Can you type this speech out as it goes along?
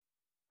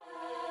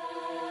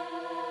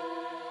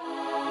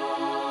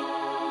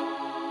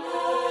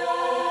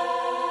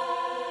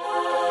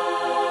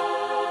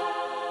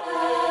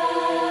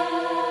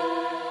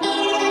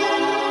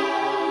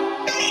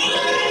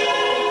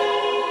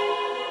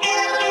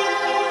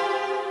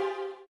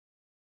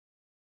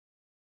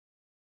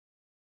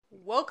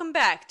Welcome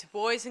back to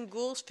Boys and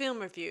Ghouls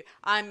Film Review.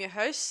 I'm your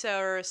host,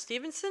 Sarah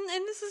Stevenson,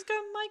 and this is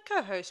my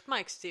co-host,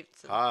 Mike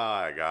Stevenson.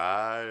 Hi,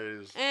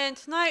 guys. And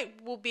tonight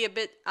will be a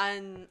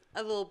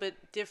little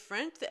bit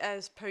different,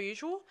 as per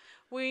usual.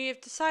 We've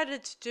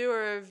decided to do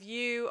a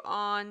review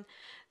on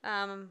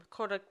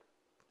called a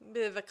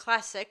bit of a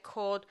classic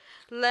called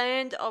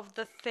Land of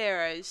the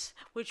Pharaohs,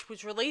 which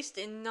was released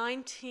in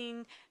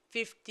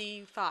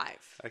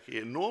 1955.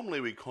 Okay,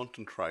 normally we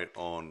concentrate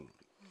on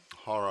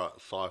horror,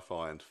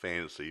 sci-fi and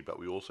fantasy, but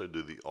we also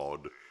do the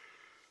odd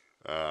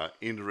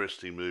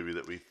interesting movie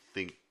that we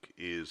think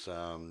is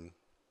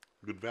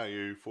good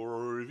value for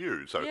a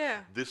review. So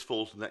this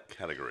falls in that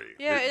category.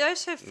 Yeah, it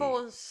also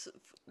falls,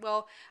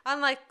 well,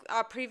 unlike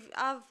our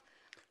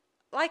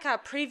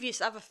previous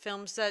other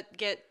films that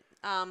get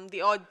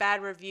the odd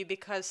bad review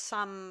because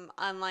some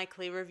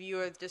unlikely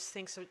reviewer just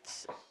thinks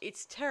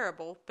it's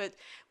terrible. But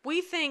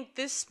we think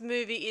this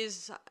movie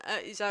is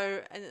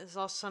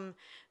awesome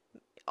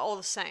all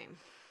the same,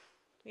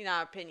 in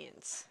our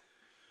opinions.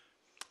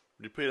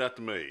 Repeat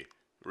after me.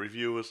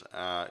 Reviewers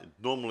are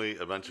normally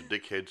a bunch of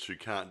dickheads who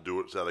can't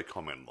do it, so they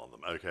comment on them,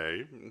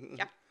 okay?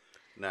 Yep.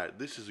 Now,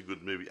 this is a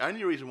good movie.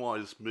 Only reason why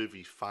this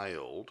movie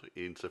failed,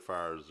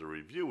 insofar as the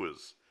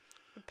reviewers'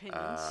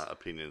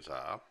 opinions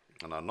are,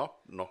 and I'm not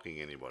knocking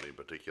anybody in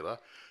particular,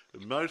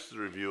 most of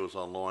the reviewers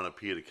online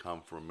appear to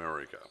come from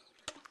America.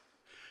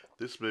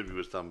 This movie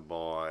was done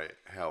by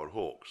Howard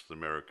Hawks, the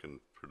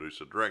American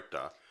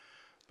producer-director,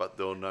 but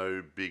there were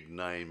no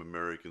big-name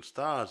American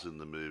stars in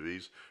the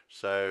movies,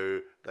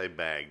 so they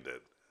bagged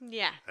it.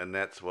 Yeah. And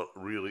that's what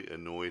really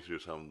annoys you,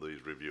 some of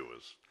these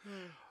reviewers.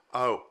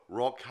 Oh,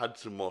 Rock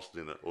Hudson wasn't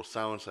in it, or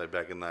so-and-so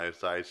back in those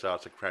days, so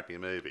it's a crappy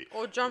movie.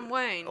 Or John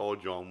Wayne. Or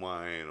John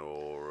Wayne,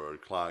 or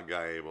Clark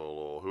Gable,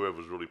 or whoever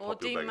was really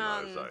popular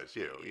back in those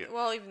days. Yeah.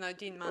 Well, even though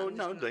Dean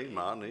Martin. Dean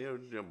Martin,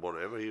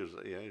 whatever. He was,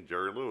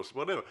 Jerry Lewis,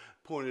 whatever.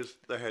 Point is,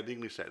 they had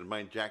English actors.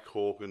 Jack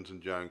Hawkins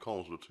and Joan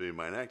Collins were two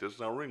main actors.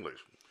 They were English.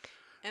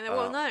 And they're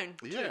well known.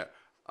 Yeah.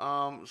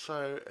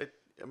 The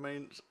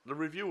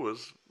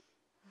reviewers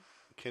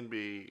can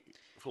be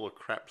full of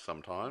crap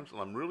sometimes, and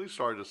I'm really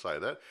sorry to say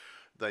that.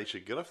 They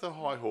should get off their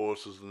high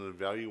horses and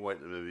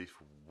evaluate the movie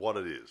for what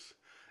it is.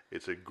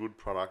 It's a good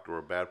product or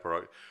a bad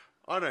product.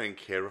 I don't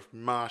care if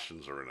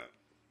Martians are in it.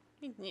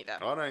 Me neither.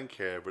 I don't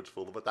care if it's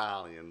full of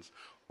Italians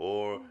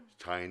or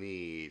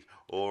Chinese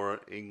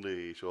or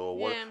English or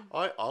what.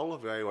 I'll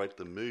evaluate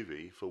the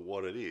movie for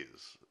what it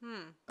is.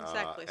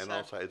 Exactly. And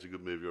I'll say it's a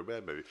good movie or a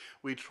bad movie.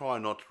 We try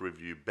not to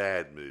review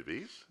bad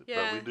movies,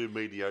 but we do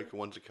mediocre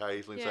ones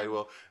occasionally and say,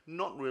 well,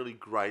 not really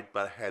great,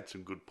 but had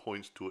some good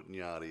points to it and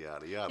yada,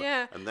 yada, yada.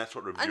 Yeah. And that's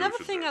what reviewers Another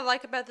should thing do. I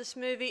like about this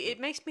movie, it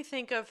makes me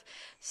think of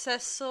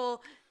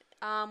Cecil...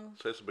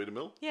 Cecil B.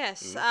 DeMille?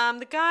 Yes.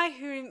 The guy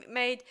who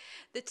made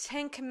the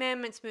Ten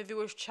Commandments movie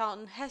with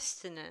Charlton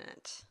Heston in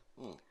it.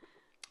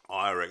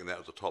 I reckon that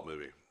was a top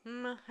movie.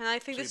 And I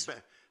think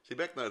See,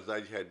 back in those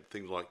days, you had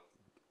things like,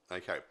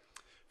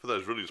 for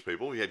those religious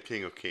people, you had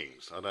King of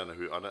Kings. I don't know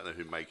who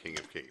made King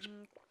of Kings.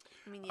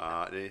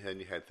 And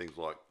you had things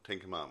like Ten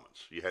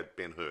Commandments. You had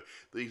Ben-Hur.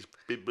 These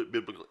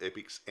biblical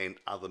epics and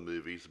other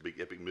movies,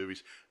 big epic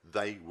movies,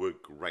 they were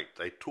great.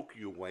 They took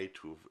you away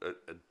to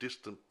a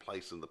distant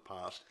place in the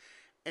past,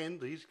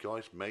 and these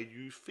guys made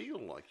you feel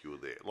like you were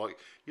there. Like,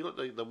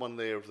 the one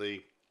there of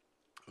the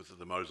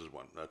Moses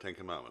one, Ten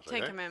Commandments.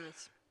 Ten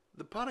Commandments.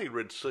 The Bloody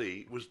Red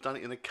Sea was done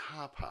in a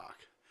car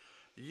park.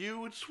 You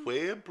would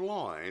swear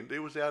blind it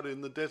was out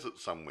in the desert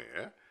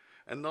somewhere,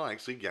 and not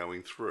actually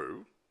going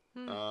through.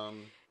 The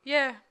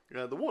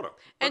water.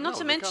 And not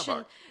to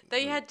mention,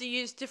 they had to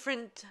use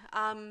different,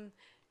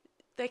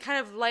 they kind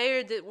of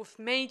layered it with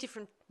many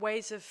different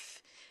ways of,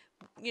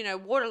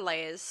 water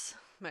layers,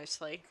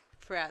 mostly,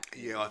 throughout.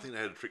 Yeah, I think they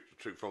had a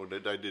trick from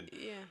it. They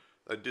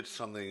did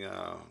something,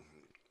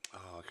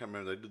 I can't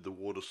remember, they did the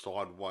water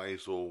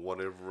sideways or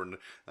whatever, and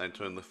they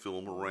turned the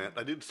film around.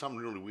 They did something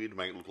really weird to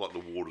make it look like the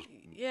water's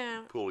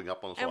pooling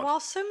up on the side. And while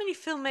so many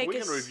filmmakers... Are we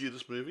going to review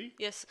this movie?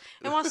 Yes.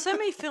 And while so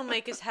many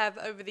filmmakers have,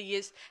 over the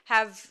years,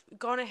 have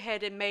gone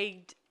ahead and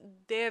made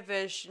their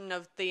version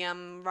of the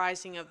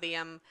rising of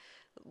the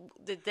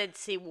Dead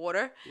Sea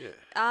water. Yeah.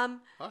 I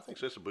think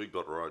Cecil B.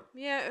 got it right.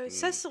 Yeah,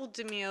 Cecil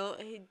DeMille,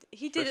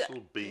 he did it.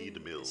 Cecil B.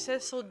 DeMille.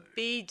 Cecil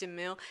B.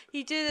 DeMille.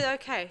 He did it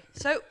okay.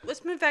 So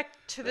let's move back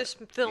to this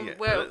film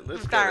where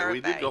let's go.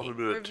 We did go off a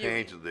bit of a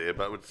tangent there,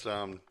 but it's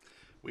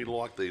we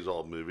like these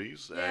old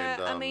movies.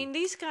 Yeah, and,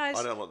 these guys.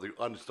 I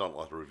just don't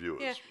like the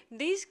reviewers. Yeah,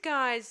 these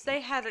guys, they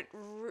had it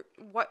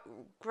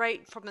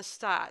great from the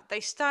start. They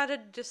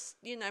started just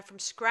from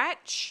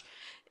scratch.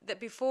 That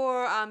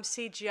before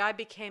CGI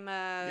became they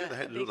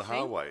had to do it the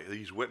hard way.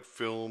 These wet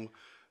film,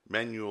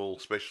 manual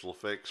special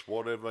effects,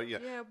 whatever.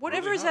 Yeah,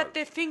 whatever really is hard. at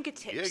their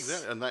fingertips. Yeah,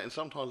 exactly. And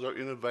sometimes they're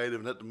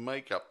innovative and had to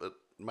make up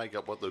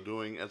what they're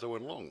doing as they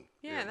went along.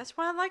 Yeah, that's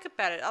what I like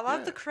about it. I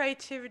love the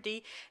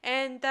creativity,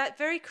 and that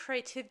very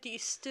creativity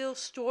is still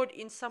stored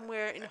in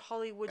somewhere in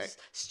Hollywood's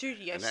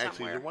studio somewhere. And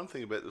actually, the one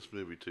thing about this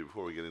movie too,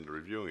 before we get into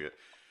reviewing it,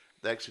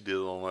 they actually did it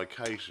on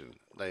location.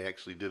 They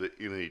actually did it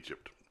in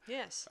Egypt.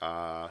 Yes.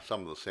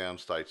 Some of the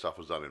soundstage stuff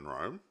was done in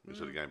Rome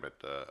instead of going back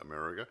to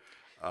America.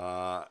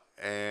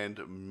 And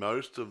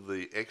most of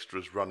the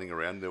extras running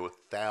around, there were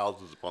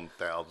thousands upon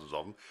thousands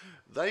of them,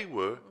 they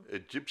were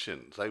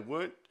Egyptians. They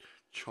weren't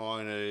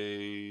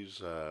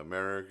Chinese,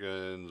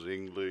 Americans,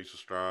 English,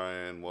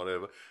 Australian,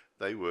 whatever.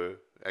 They were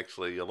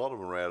actually, a lot of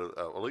them were out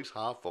of, at least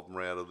half of them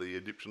were out of the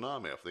Egyptian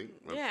army, I think,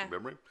 Yeah. from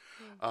memory.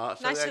 So Nice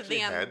they of actually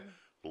the, had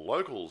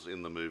locals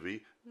in the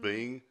movie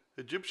being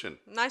Egyptian.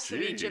 Nice of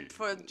Gee. Egypt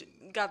for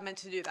government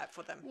to do that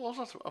for them. Well,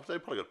 it's not, they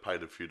probably got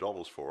paid a few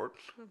dollars for it,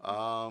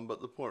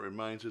 but the point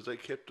remains is they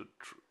kept it.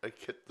 They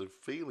kept the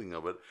feeling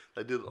of it.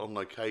 They did it on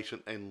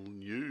location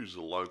and used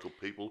the local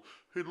people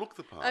who looked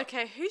the part.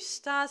 Okay, who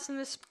stars in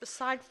this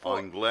aside for?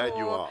 I'm glad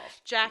you for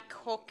asked. Jack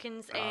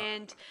Hawkins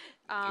and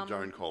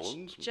Joan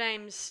Collins.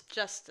 James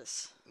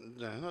Justice.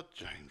 No, not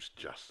James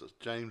Justice.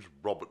 James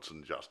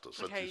Robertson Justice.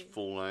 That's Okay. his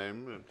full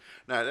name.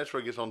 No, that's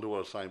where it gets on to what I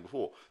was saying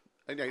before.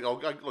 Okay, I'll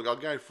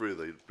go through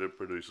the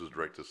producers,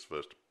 directors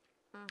first.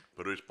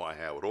 Produced by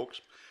Howard Hawks.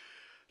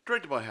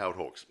 Directed by Howard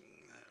Hawks.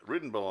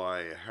 Written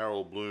by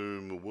Harold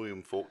Bloom,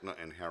 William Faulkner,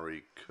 and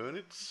Harry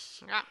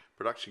Kernitz. Yeah.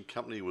 Production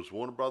company was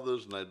Warner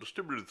Brothers, and they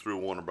distributed through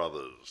Warner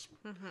Brothers.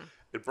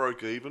 It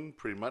broke even,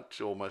 pretty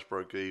much, almost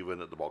broke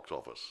even at the box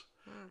office.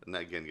 And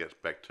that again gets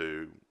back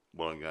to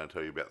what I'm going to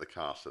tell you about the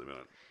cast in a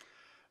minute.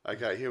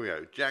 Okay, here we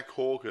go. Jack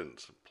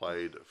Hawkins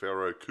played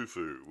Pharaoh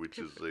Khufu, which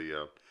is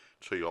the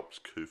Cheops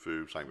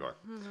Khufu, same guy.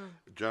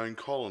 Joan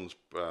Collins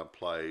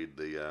played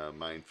the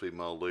main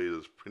female lead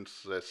as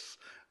Princess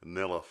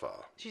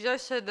Nelifer. She's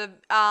also the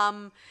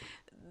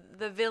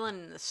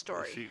villain in the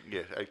story.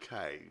 Yeah,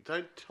 okay.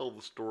 Don't tell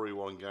the story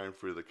while I'm going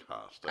through the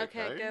cast,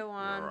 okay? Okay, go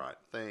on. All right,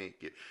 thank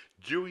you.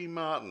 Dewey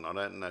Martin, I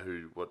don't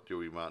know what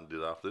Dewey Martin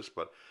did after this,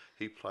 but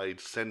he played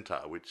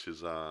Center, which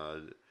is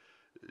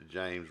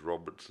James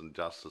Robertson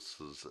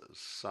Justice's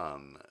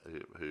son,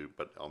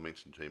 but I'll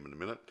mention him in a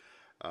minute.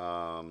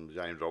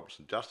 James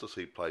Robertson Justice,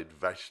 he played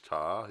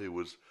Vashtar, who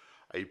was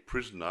a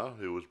prisoner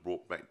who was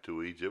brought back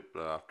to Egypt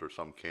after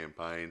some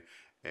campaign,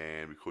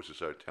 and because he's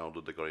so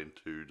talented, they got him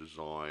to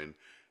design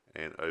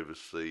and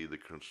oversee the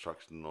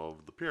construction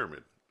of the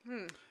pyramid.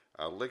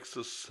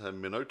 Alexis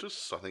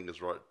Minotis, I think is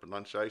the right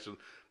pronunciation,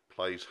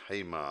 plays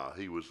Hamar.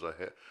 He was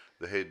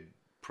the head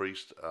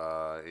priest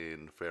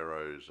in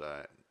Pharaoh's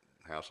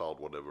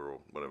household, whatever,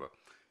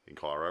 in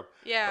Cairo.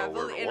 Yeah,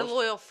 wherever it and a was.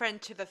 loyal friend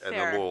to the And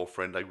pharaoh. a loyal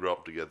friend. They grew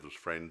up together as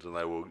friends, and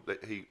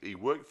he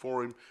worked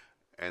for him,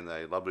 and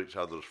they loved each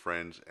other as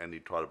friends, and he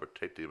tried to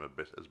protect him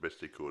as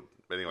best he could.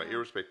 But anyway,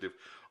 irrespective,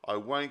 I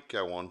won't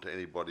go on to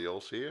anybody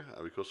else here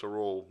because they're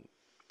all,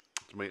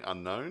 to me,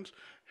 unknowns.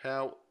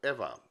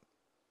 However,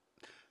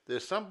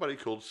 there's somebody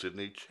called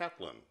Sidney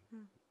Chaplin.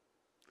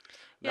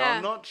 Now, Yeah.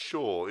 I'm not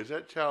sure. Is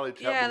that Charlie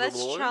Chaplin? Yeah, the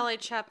that's boy? Charlie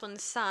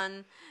Chaplin's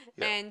son,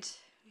 Yeah. and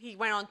he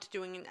went on to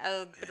doing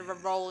a bit of a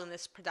role in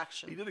this He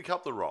production. did a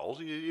couple of roles.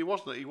 He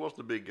wasn't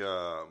a big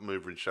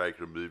mover and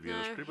shaker in the movie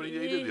industry, but he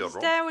did the odd his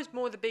role. dad was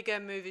more the bigger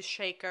movie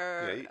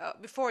shaker Yeah,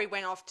 before he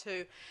went off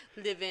to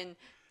live in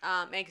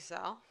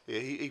exile. Yeah,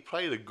 he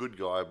played a good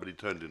guy, but he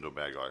turned into a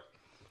bad guy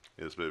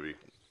in this movie.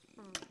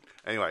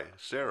 Anyway,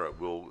 Sarah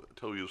will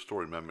tell you the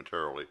story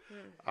momentarily.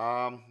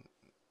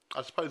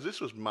 I suppose this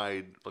was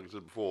made, like I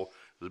said before,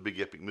 as a big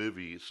epic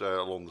movie,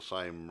 so along the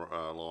same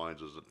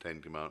lines as the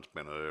Ten Commandments,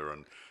 Ben-Hur,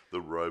 and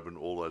the Robe, and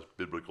all those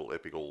biblical,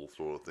 epical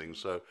sort of things.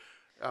 So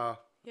I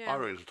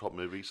reckon it's a top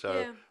movie.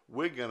 So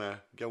we're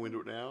gonna go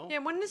into it now. Yeah,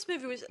 when this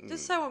movie was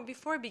just so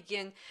before I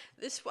begin,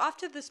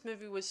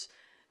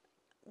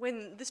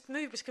 when this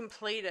movie was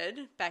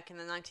completed back in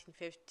the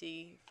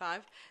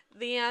 1955,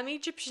 the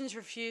Egyptians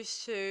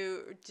refused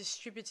to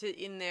distribute it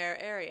in their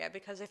area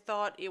because they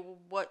thought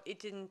it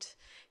didn't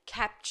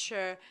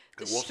capture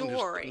the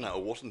story.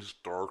 It wasn't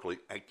historically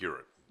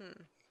accurate.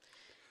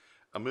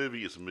 A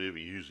movie is a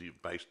movie usually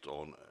based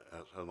on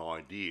an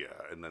idea,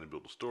 and then they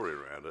build a story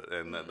around it,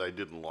 and that they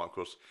didn't like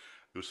because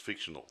it was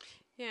fictional.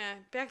 Yeah,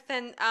 back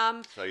then, So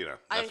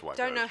that's I the way it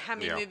don't know goes. how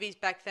many Yeah. movies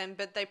back then,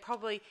 but they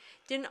probably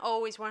didn't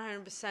always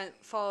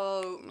 100%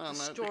 follow the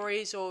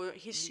stories or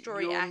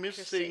history You're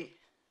accuracy. missing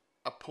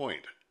a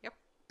point. Yep.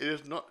 It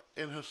is not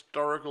an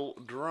historical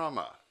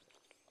drama.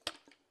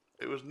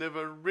 It was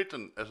never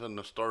written as an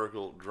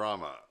historical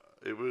drama.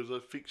 It was a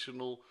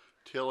fictional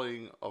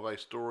telling of a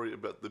story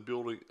about the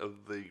building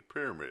of the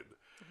pyramid.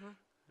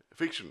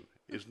 Fiction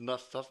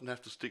doesn't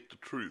have to stick to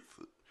truth.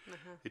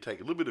 You take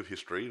a little bit of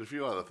history and a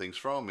few other things,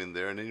 throw them in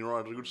there, and then you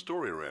write a good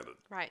story around it.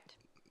 Right.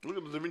 Look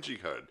at the Da Vinci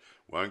Code.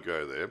 Won't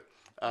go there.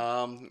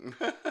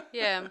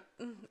 Yeah,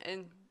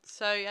 and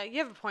so you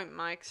have a point,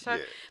 Mike. So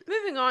Yeah.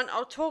 moving on,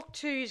 I'll talk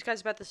to you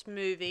guys about this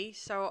movie.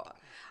 So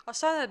I'll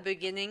start at the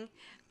beginning.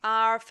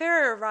 Our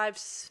Pharaoh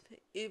arrives.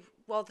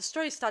 Well, the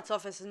story starts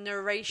off as a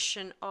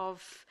narration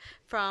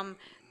from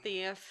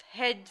the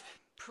head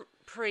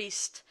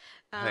priest.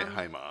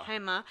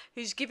 Hamar.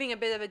 Who's giving a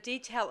bit of a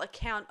detailed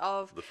account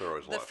of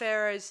The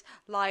Pharaoh's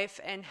life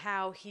and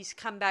how he's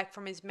come back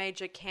from his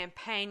major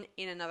campaign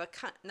in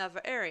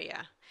another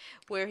area,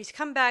 where he's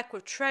come back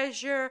with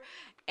treasure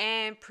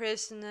and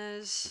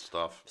prisoners,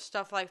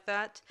 stuff like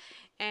that,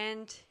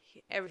 and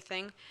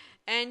everything.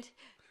 And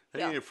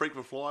any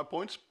frequent flyer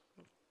points?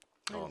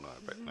 Oh no,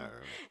 but no.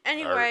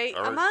 anyway,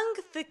 among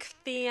the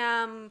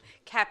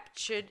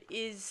captured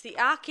is the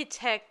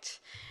architect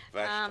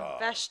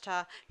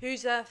Vashta, who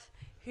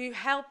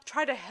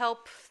try to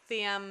help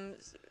the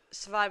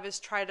survivors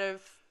try to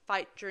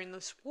fight during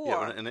this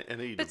war. Yeah,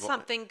 and but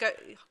something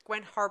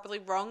went horribly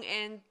wrong,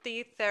 and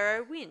the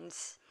Pharaoh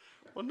wins.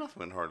 Well, nothing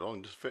went horribly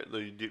wrong. Just the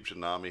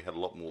Egyptian army had a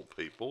lot more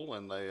people,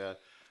 and they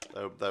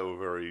were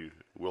very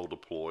well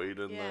deployed,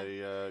 and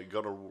they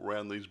got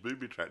around these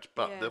booby traps.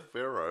 But the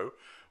Pharaoh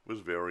was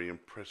very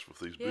impressed with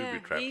these booby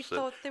traps. He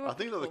thought they were I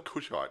think that the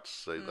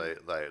Cushites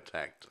they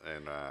attacked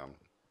and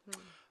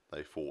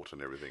they fought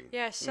and everything.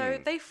 Yeah, so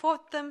they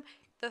fought them.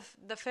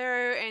 The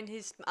Pharaoh and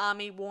his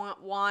army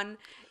won,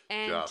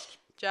 and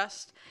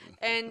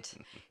and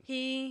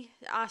he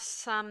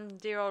asked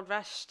dear old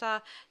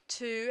Vashta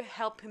to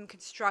help him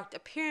construct a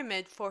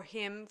pyramid for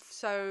him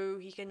so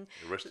he can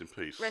rest in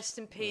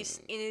peace.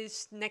 In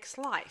his next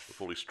life.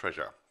 With all his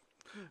treasure.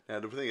 Now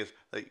the thing is,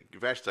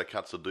 Vashta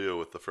cuts a deal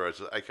with the Pharaoh.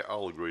 Says, "Okay,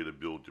 I'll agree to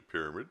build your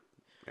pyramid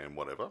and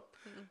whatever,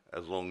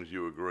 as long as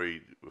you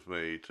agree with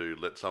me to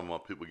let some of my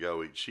people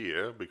go each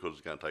year because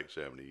it's going to take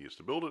so many years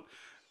to build it."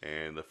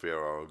 And the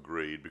Pharaoh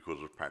agreed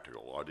because of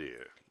practical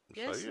idea.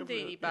 Yes,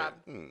 indeed, Bob.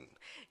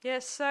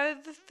 Yes, so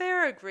the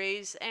Pharaoh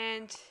agrees,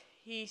 and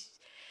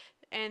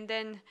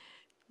then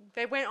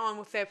they went on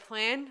with their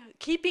plan,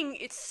 keeping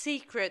it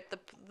secret.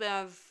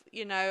 Of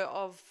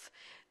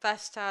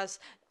Vashta's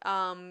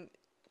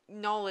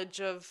knowledge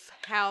of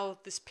how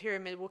this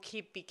pyramid will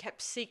be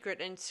kept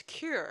secret and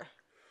secure.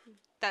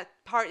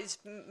 That part is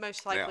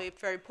most likely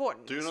very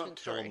important. Do not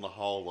tell them the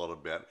whole lot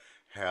about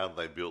how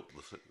they built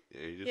the.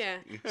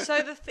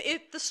 So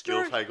the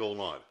story. It'll take all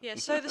night. Yeah.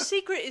 So the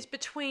secret is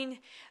between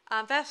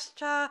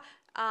Vashta,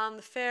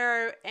 the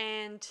Pharaoh,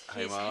 and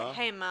his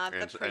Hamar,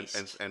 the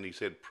priest. And he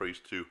said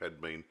priests who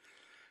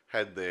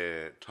had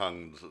their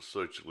tongues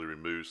surgically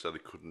removed so they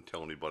couldn't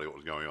tell anybody what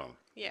was going on.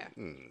 Yeah.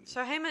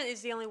 So Haman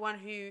is the only one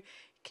who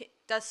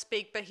does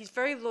speak, but he's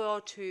very loyal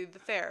to the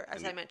Pharaoh,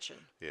 as I mentioned.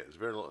 Yeah, it's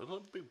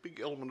a big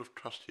element of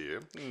trust here.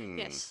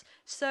 Yes.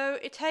 So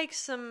it takes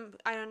some,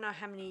 I don't know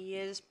how many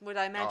years, would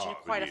I imagine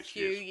quite a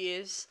few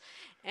years.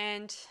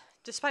 And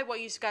despite what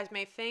you guys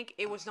may think,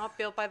 it was not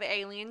built by the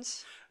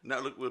aliens.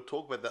 No, look, we'll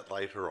talk about that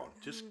later on.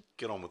 Just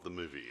get on with the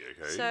movie,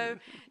 okay? So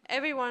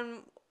everyone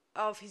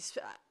of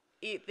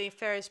the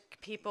Pharaoh's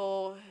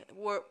people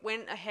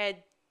went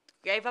ahead,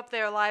 gave up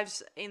their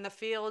lives in the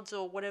fields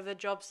or whatever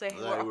jobs they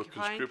were occupying. They were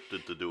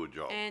conscripted to do a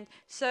job. And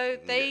so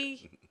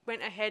they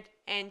went ahead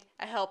and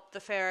helped the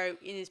Pharaoh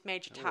in his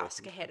major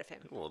task ahead of him.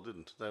 Well,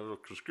 didn't. They were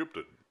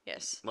conscripted.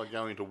 Yes. Like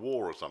going to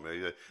war or something.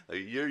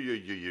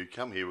 You,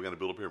 come here, we're going to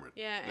build a pyramid.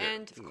 Yeah,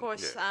 and of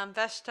course,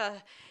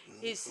 Vashta,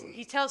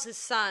 he tells his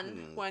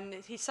son,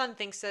 when his son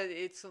thinks that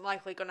it's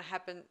likely going to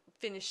happen,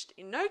 finished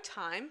in no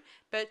time,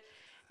 but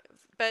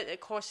of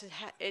course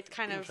it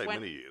kind of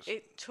went. Many years.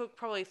 It took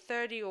probably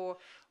 30 or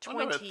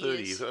 20 about 30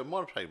 years. It might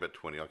have taken about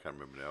 20. I can't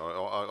remember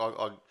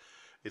now.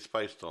 It's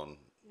based on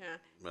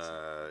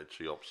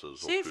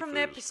Cheops's. See, from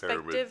their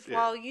perspective,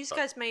 while you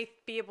guys may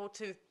be able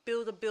to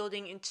build a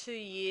building in 2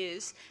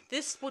 years,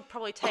 this would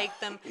probably take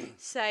them,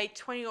 say,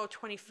 20 or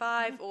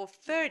 25 or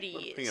 30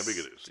 years. Depending how big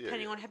it is.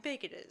 Depending on how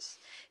big it is.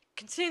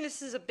 Considering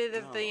this is a bit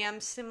of the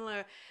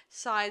similar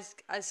size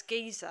as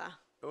Giza.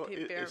 Well,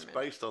 it's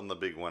based on the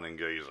big one in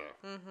Giza.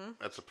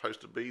 That's supposed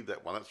to be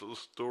that one. That's what the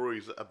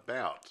story's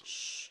about.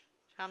 Shh,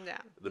 calm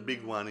down. The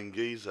big one in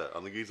Giza,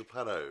 on the Giza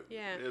Plateau.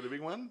 Yeah. The big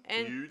one.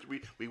 And huge.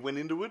 We went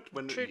into it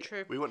when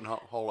true. We went on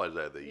holidays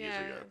over there years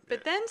ago.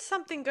 But then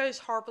something goes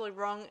horribly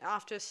wrong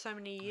after so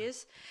many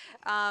years.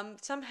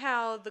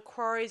 Somehow the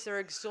quarries are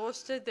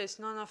exhausted. There's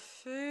not enough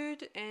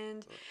food,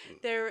 and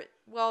they're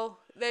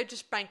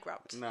just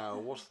bankrupt. No,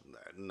 it wasn't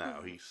that.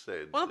 No, he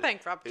said. Well, not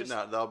bankrupt.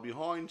 No, they were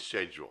behind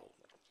schedule.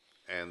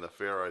 And the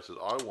Pharaoh says,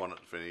 I want it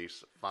to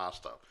finish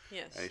faster.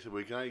 Yes. And he said,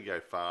 we can only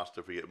go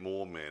faster if we get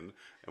more men,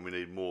 and we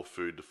need more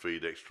food to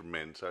feed extra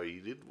men. So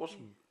he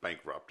wasn't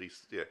bankrupt.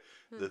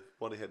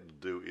 What he had to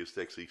do is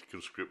to actually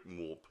conscript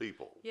more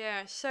people.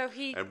 Yeah, so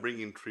and bring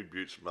in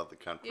tributes from other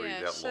countries,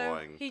 So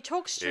outlying he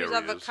talks to his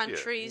other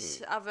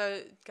countries,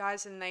 other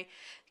guys, and they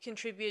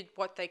contribute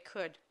what they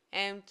could.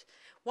 And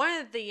one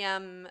of the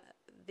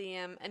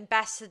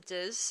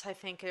ambassadors, I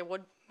think it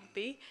would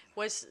be,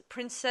 was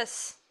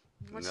Princess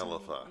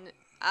Nelitha.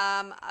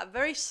 A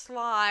very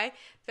sly,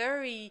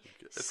 very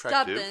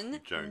stubborn,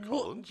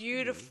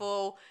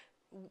 beautiful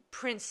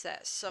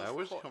princess. Of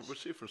course. Was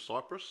she from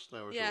Cyprus?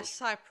 No,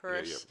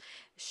 Cyprus. Yeah.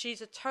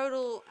 She's a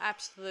total,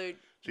 absolute.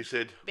 She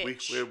said,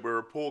 bitch. "We're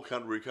a poor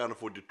country. We can't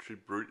afford your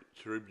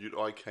tribute.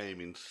 I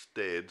came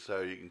instead,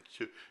 so you can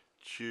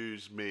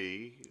choose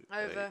me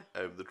over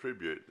the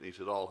tribute." And he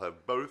said, "I'll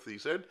have both." He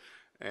said.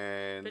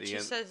 And But she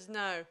says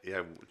no. You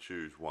have to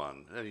choose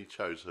one, and he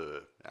chose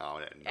her. Oh,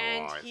 yeah,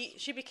 And nice.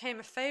 she became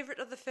a favourite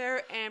of the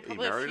Pharaoh, and He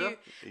probably a married few. her.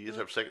 He just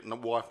have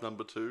second wife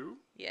number 2.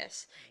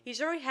 Yes,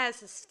 he's already has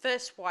his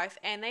first wife,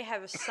 and they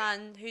have a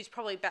son who's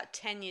probably about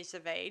 10 years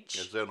of age.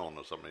 Is Zenon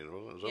or something?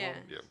 Is Yeah.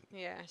 Yeah.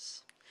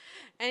 Yes.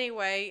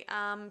 Anyway,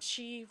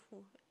 she,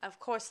 of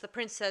course, the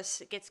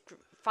princess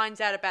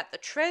finds out about the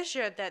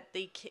treasure that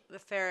the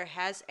Pharaoh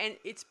has, and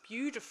it's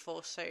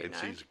beautiful. So you And know.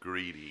 she's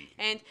greedy.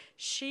 And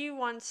she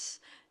wants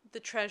the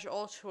treasure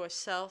all to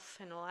herself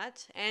and all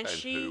that. And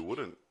she, who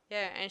wouldn't?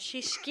 yeah, and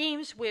she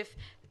schemes with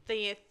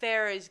the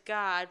Pharaoh's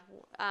guard.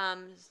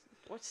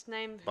 What's his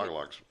name?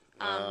 Bugalugs.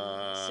 Wait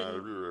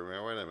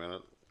a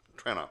minute.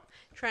 Trenna.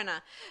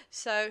 Trenna.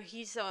 So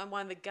he's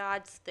one of the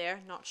guards there.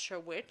 Not sure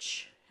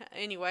which.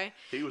 Anyway.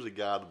 He was a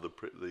guard of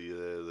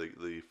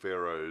the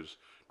Pharaoh's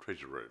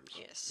treasure rooms.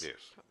 Yes.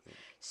 Yes.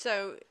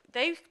 So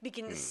they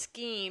begin to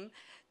scheme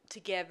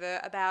together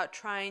about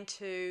trying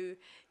to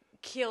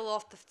kill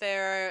off the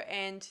Pharaoh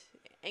and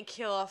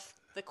kill off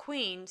the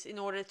queens in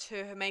order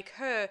to make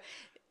her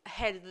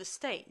head of the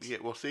state. Yeah.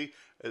 Well, see,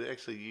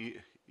 actually,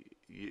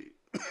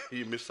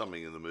 you missed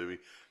something in the movie.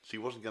 She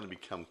wasn't going to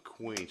become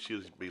queen. She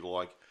would be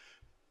like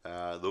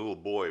the little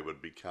boy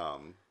would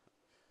become.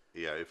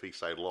 Yeah, if he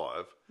stayed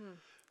alive,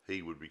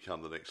 he would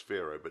become the next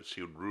pharaoh. But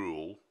she would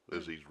rule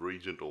as his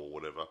regent or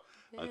whatever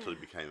until he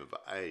became of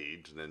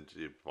age, and then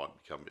she might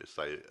become,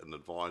 say, an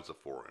advisor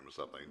for him or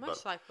something.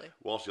 Most likely.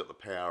 Whilst she got the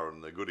power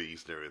and the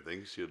goodies and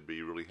everything, she'd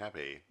be really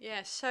happy.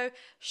 Yeah. So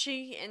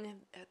she and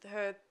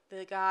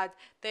the guard,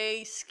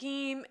 they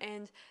scheme,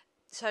 and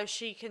so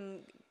she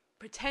can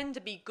pretend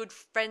to be good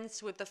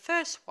friends with the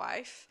first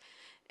wife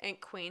and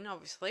queen,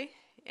 obviously,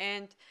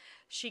 and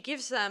she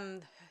gives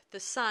them the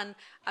son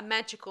a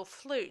magical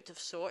flute of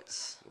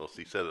sorts. Well,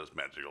 she said it's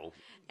magical.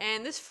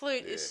 And this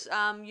flute is,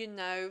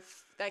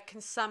 that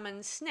can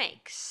summon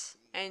snakes.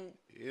 And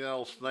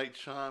Snake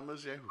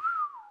charmers, yeah.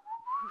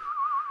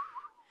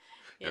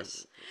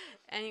 yes.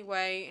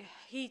 Anyway,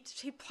 he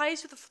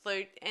plays with the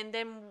flute, and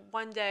then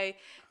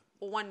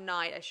one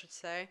night, I should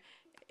say,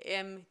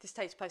 this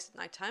takes place at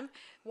night time.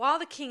 While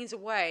the king is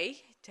away,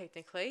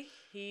 technically,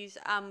 he's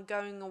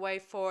going away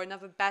for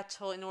another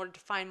battle in order to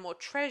find more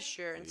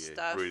treasure and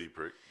stuff. Greedy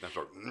prick. That's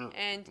right.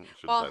 And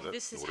while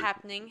this is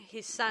happening,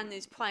 his son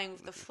is playing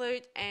with the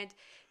flute, and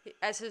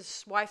as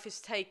his wife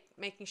is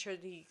making sure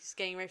that he's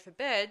getting ready for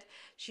bed,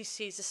 she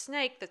sees a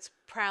snake that's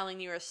prowling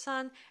near her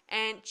son,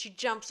 and she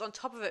jumps on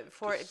top of it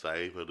before it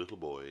save her little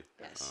boy.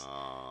 Yes.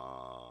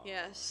 Ah.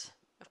 Yes.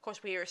 Of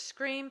course, we hear a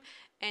scream,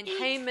 and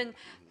Haman,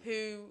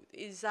 who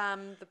is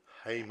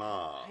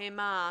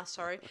Hamar,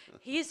 sorry,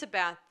 hears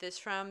about this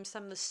from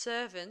some of the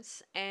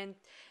servants, and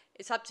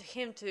it's up to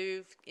him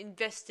to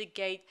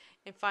investigate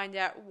and find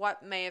out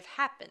what may have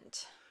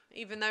happened.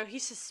 Even though he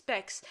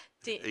suspects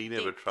he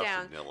never deep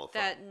down trusted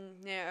that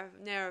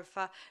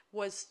Nerefa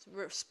was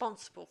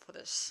responsible for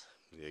this.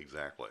 Yeah,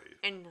 exactly.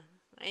 And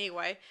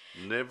anyway,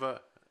 never.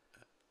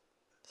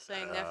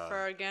 Say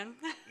Nefer again.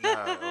 No,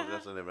 I was going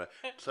to say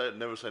never.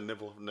 Never say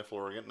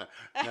Nefer again. No,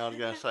 I was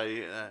going to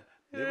say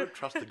never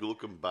trust a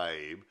good-looking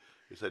babe.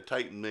 You say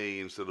take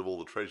me instead of all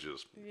the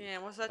treasures. Yeah,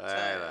 what's that? Wait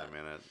a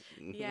minute.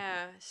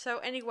 Yeah. So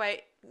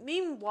anyway,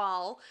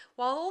 meanwhile,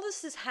 while all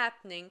this is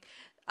happening,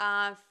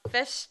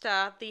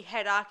 Vesta, the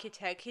head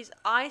architect, his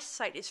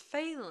eyesight is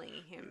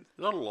failing him.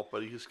 Not a lot,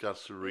 but he just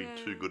starts to read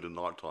too good at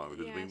night time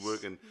because he's been Yes.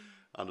 working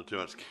under too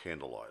much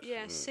candlelight.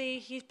 Yeah. See,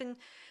 he's been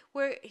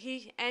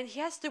he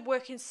has to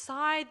work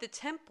inside the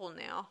temple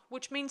now,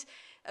 which means,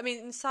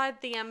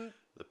 inside the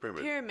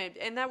pyramid,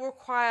 and that will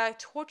require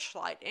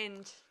torchlight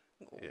and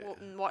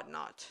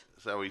whatnot.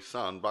 So his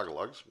son,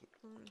 Bugalugs.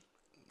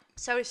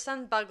 So his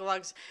son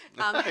Bugalugs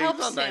His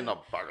helps son him. ain't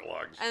not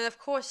Bugalugs. And of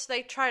course,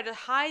 they try to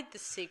hide the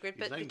secret,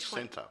 but His name's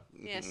Senta.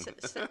 Yes,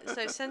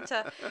 so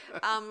Senta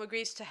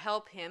agrees to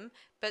help him,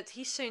 but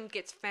he soon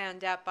gets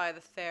found out by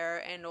the Pharaoh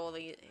and all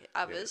the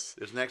others.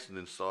 There's an accident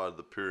inside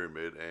the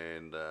pyramid,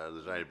 and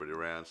there's nobody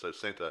around, so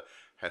Senta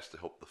has to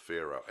help the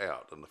Pharaoh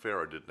out, and the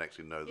Pharaoh didn't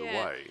actually know the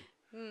way.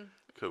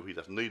 Because he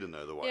doesn't need to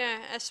know the way. Yeah,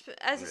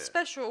 as a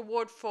special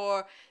award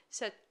for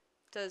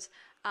Seta's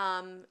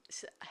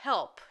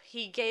help,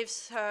 he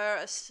gives her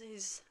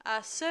his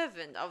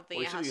servant of the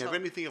Well, he said, you have household.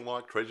 anything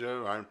like treasure,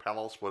 own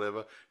palace,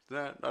 whatever?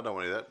 No, I don't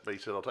want any of that. But he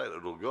said, I'll take that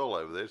little girl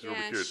over there. She's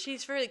really cute.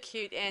 She's really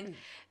cute, and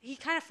he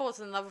kind of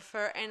falls in love with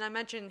her, and I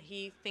imagine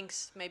he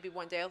thinks maybe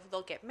one day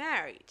they'll get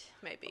married,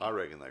 maybe. I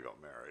reckon they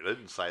got married. They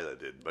didn't say they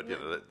did, but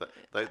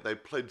they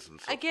pledged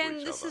themselves Again, to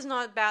each this other. is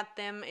not about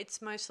them.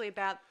 It's mostly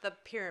about the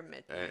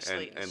pyramid.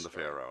 Mostly in and the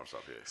story. Pharaoh and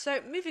stuff, yeah. So,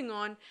 moving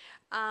on,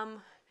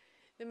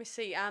 let me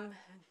see.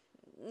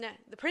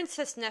 The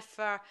Princess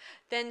Nefer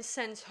then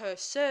sends her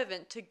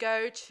servant to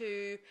go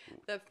to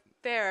the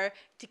Pharaoh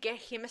to get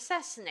him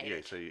assassinated.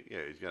 Yeah, so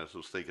he's going to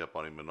sort of sneak up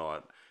on him at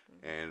night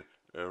and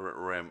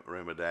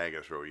ram a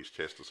dagger through his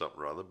chest or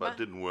something or other, but it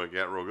didn't work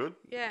out real good.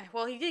 Yeah,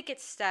 well, he did get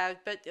stabbed,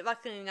 but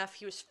luckily enough,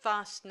 he was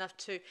fast enough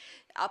to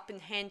up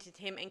and handed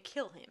him and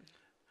kill him.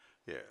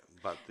 Yeah,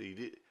 but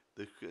the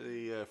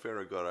the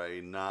Pharaoh got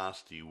a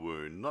nasty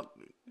wound, not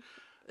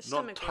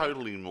Stomach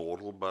totally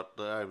mortal, but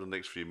over the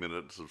next few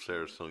minutes of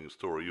Sarah's telling the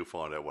story, you'll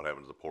find out what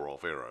happens to poor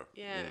old Pharaoh.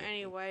 Yeah.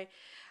 Anyway,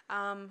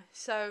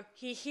 so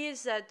he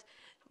hears that.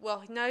 Well,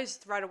 he knows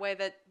right away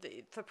that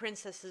the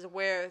princess is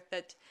aware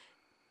that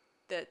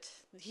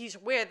he's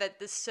aware that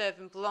this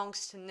servant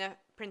belongs to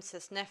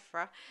Princess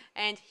Nephra,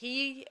 and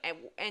he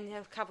and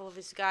a couple of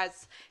his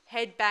guys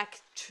head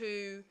back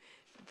to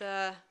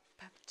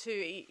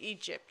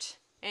Egypt,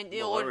 and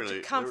in order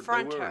to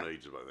confront her. They were in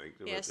Egypt, I think.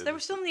 Yes, they were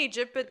still in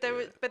Egypt, but they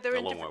were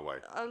a long way away.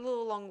 A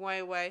little long way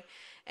away.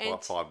 And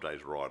Like 5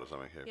 days ride or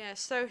something. yeah,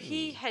 so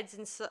he heads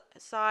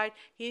inside.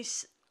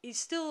 He's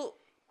still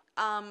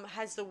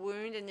has the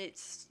wound, and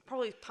it's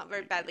probably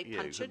very badly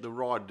punctured. The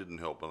ride didn't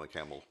help on the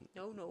camel.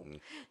 No.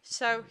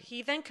 So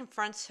he then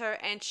confronts her,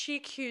 and she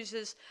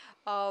accuses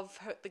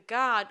the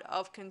guard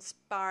of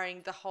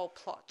conspiring the whole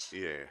plot.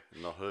 Yeah,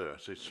 not her.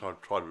 She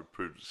tried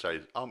to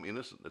say, I'm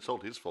innocent. It's all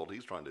his fault.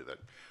 He's trying to do that.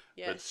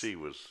 Yes. But she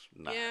was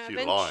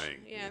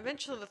lying. Yeah,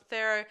 eventually the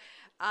Pharaoh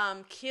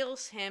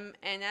kills him,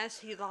 and as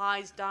he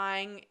lies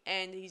dying,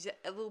 and he's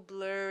a little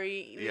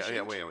blurry.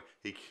 Wait.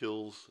 He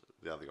kills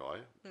the other guy,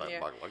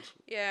 Buglings.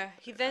 Yeah,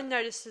 he then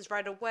notices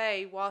right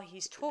away while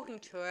he's talking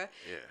to her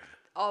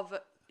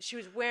she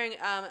was wearing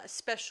a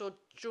special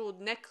jeweled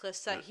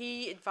necklace that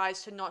he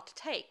advised her not to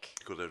take.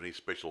 Because there's any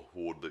special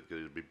hoard that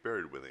could be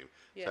buried with him.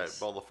 Yes.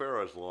 So while the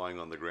Pharaoh's lying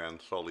on the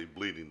ground slowly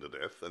bleeding to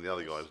death, and the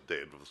other guy's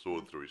dead with a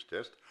sword through his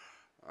chest,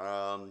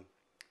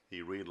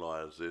 he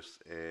realised this,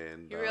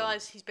 and he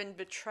realised he's been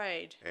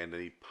betrayed. And then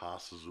he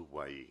passes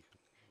away.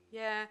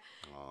 Yeah.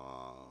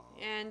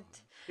 And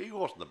he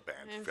wasn't a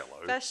bad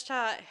fellow.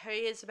 Vashta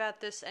hears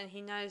about this, and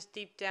he knows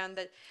deep down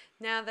that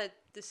now that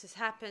this has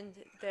happened,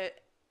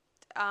 that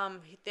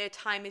their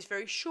time is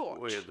very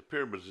short. Well, yeah, the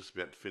pyramid's just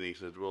about to finish.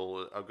 He said,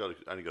 well,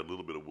 only got a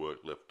little bit of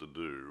work left to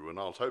do, and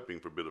I was hoping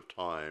for a bit of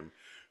time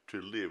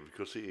to live,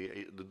 because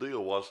the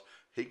deal was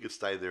he could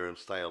stay there and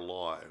stay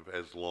alive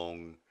as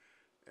long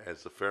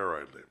as the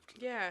Pharaoh lived.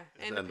 Yeah.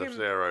 And the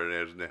Pharaoh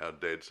is now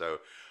dead, so...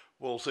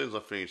 Well, as soon as I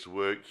finish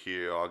work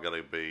here, I'm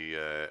going to be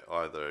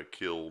either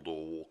killed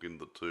or walk in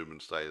the tomb and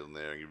stay in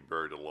there and get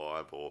buried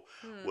alive, or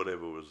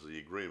whatever was the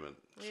agreement.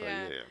 So,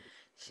 yeah.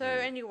 So,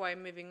 anyway,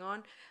 moving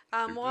on.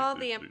 While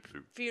the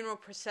funeral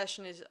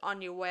procession is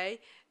on your way,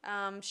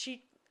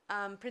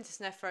 Princess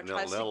Nephra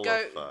tries to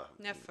go...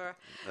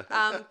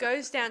 Nephra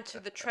goes down to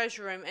the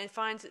treasure room and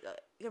finds it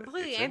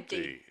completely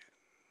empty.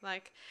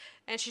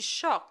 And she's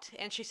shocked,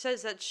 and she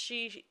says that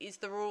she is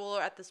the ruler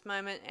at this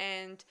moment,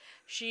 and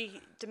she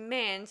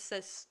demands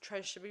this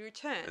treasure be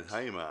returned. And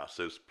Haman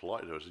says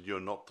politely to her, "You're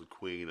not the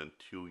queen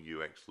until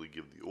you actually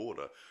give the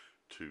order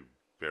to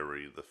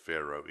bury the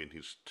Pharaoh in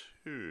his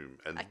tomb,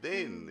 and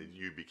then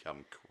you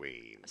become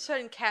queen." So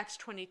in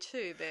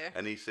catch-22 there.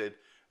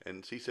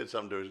 And she said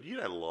something to her. You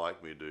don't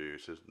like me, do you? He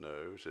says,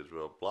 no. He says,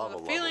 well, blah, blah,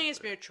 blah. The feeling is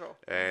mutual.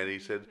 And he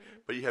said,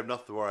 but you have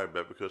nothing to worry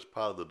about, because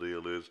part of the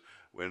deal is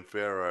when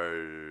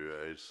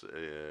Pharaoh's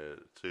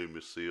tomb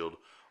is sealed,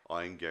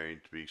 I'm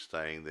going to be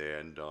staying there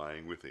and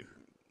dying with him.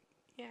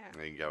 Yeah.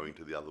 And going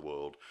to the other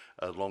world,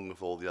 along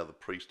with all the other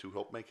priests who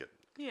help make it.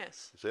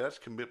 Yes. So that's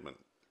commitment.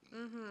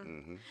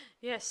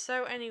 Yes,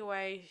 so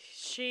anyway,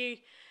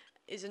 she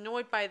is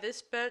annoyed by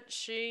this, but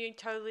she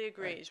totally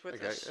agrees with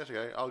this. That's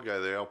okay. I'll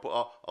go there.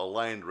 I'll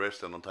lay and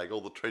rest, and I'll take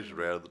all the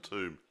treasure out of the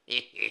tomb.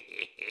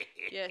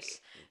 Yes.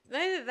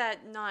 Later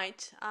that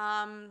night,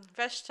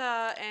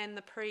 Vashta and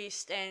the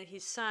priest and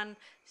his son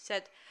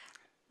said,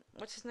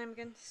 what's his name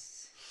again?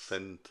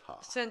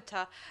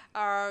 Senta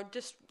are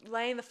just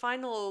laying the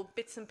final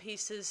bits and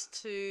pieces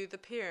to the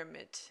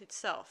pyramid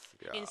itself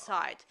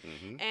inside,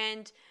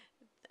 and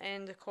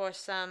of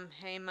course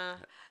Haman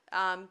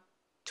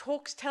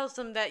tells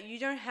them that you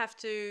don't have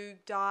to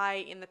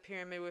die in the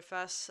pyramid with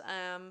us.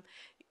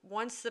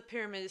 Once the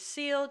pyramid is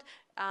sealed,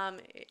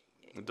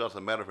 it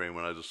doesn't matter for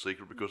anyone knows a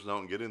secret, because no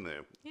one can get in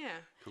there. Yeah.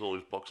 Because all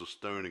these blocks of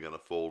stone are going to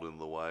fall in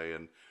the way,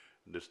 and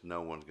just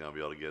no one's going to be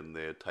able to get in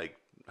there. Take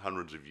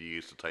hundreds of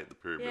years to take the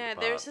pyramid apart.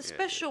 Yeah, there's a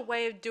special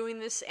way of doing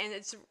this, and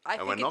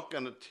we're not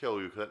going to tell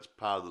you, because that's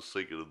part of the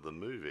secret of the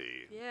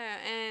movie. Yeah,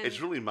 and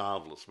it's really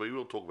marvelous. We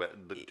will talk about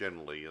it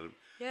generally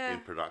in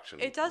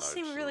production. It does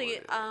seem really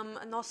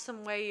an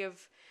awesome way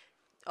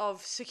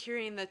of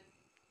securing the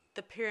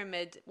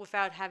pyramid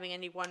without having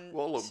anyone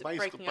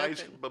breaking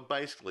open. But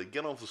basically,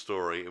 get off the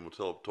story, and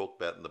we'll talk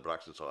about in the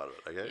production side of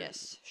it. Okay?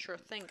 Yes, sure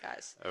thing,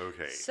 guys.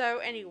 Okay. So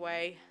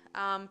anyway,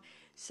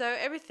 So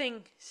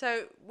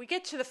we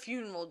get to the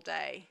funeral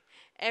day.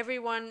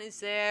 Everyone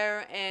is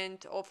there,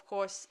 and of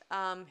course,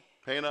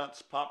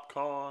 peanuts,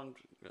 popcorn.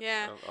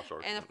 Yeah.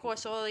 Sorry. And of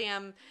course, all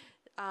the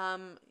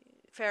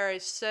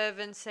Pharaoh's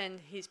servants and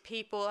his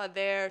people are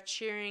there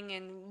cheering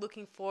and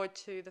looking forward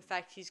to the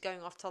fact he's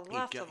going off to the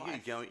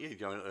afterlife. Going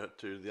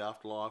to the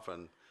afterlife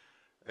and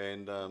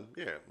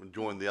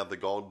join the other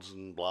gods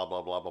and blah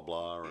blah blah blah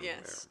blah. And,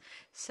 yes.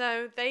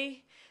 So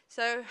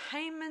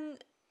Haman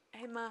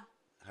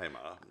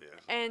Hamar, yes.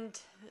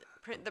 and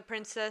the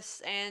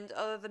princess and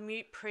the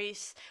mute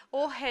priests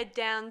all head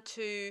down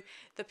to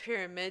the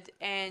pyramid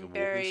and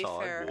bury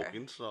Pharaoh. Walk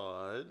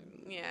inside.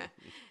 Yeah.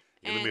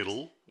 In the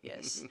middle.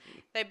 Yes.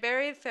 They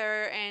bury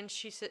Pharaoh, and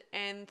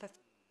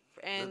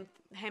and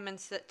Haman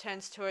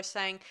turns to her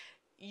saying,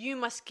 "You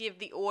must give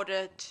the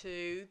order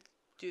to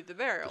do the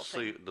burial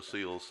thing." The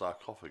seal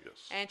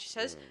sarcophagus. And she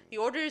says, "The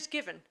order is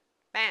given."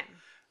 Bam.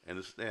 And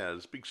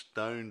this big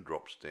stone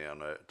drops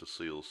down to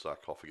seal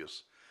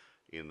sarcophagus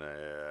in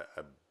a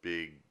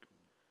big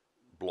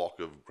block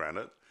of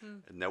granite.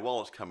 And now,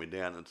 while it's coming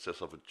down, it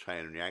sets off a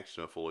chain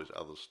reaction of all these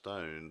other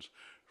stones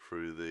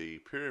through the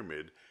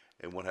pyramid.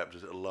 And what happens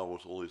is it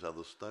lowers all these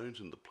other stones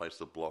into place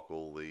to block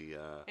all the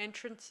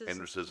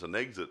entrances and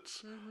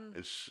exits.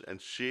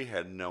 And she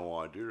had no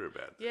idea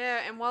about this.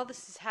 Yeah, and while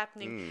this is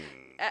happening,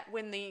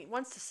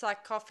 once the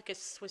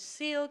sarcophagus was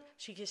sealed,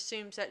 she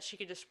assumes that she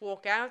could just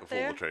walk out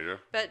there. For the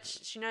treasure. But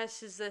she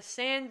notices the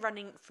sand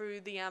running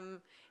through the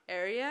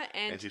area,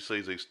 and she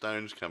sees these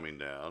stones coming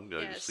down,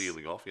 yes.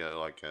 sealing off,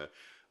 like a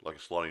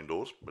sliding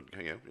doors. But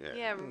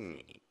yeah.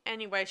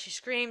 Anyway, she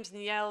screams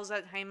and yells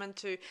at Haman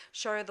to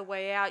show her the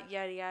way out,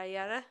 yada yada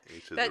yada.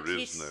 He says there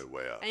is no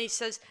way out. And he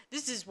says,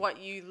 "This is what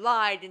you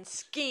lied and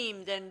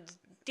schemed and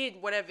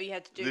did whatever you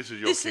had to do.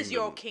 This is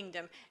your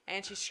kingdom."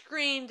 And she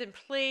screamed and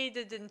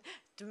pleaded and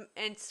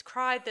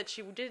cried that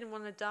she didn't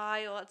want to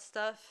die, all that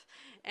stuff.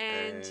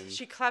 And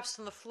she collapsed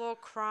on the floor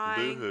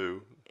crying.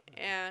 Boo-hoo.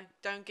 Yeah,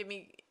 don't give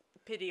me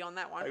pity on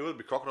that one. Hey, would it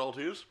be crocodile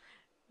tears?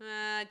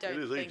 I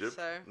don't think Egypt.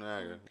 so.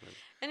 No.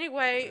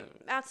 Anyway,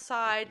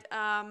 outside,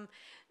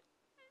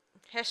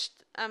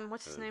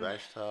 what's his name?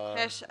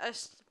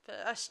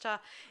 Ashtar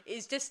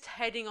is just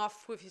heading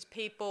off with his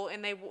people,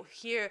 and they will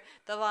hear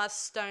the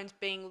last stones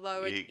being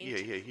lowered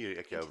into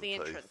the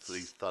entrance.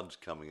 These thuds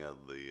coming out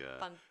of the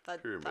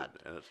pyramid,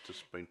 and it's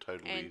just been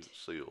totally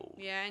sealed.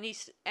 Yeah, and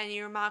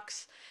he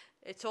remarks,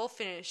 "It's all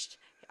finished.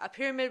 A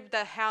pyramid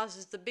that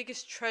houses the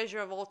biggest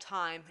treasure of all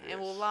time, and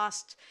will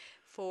last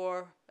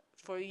for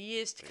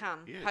years to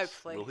come. Yes.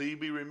 Hopefully, will he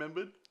be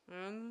remembered?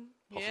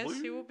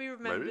 Yes, he will be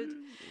remembered."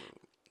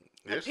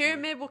 Maybe? The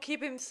pyramid will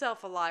keep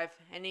himself alive,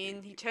 and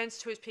he turns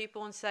to his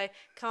people and say,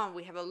 "Come on,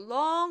 we have a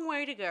long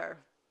way to go."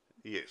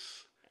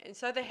 Yes. And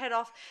so they head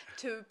off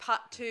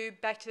back to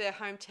their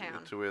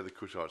hometown. To where the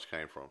Kushites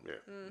came from.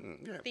 Yeah.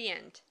 The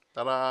end.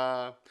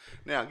 Ta-da!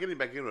 Now, getting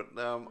back into it,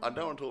 I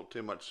don't want to talk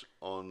too much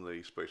on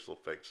the special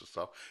effects and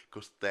stuff,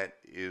 because that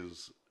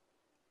is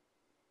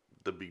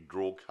the big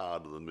draw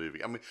card of the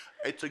movie. I mean,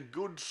 it's a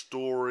good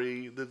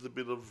story. There's a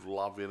bit of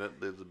love in it.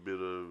 There's a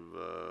bit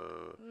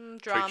of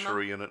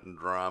treachery in it and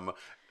drama.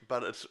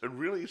 But it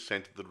really is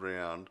centered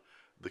around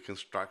the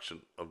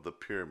construction of the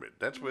pyramid.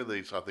 That's where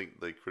I think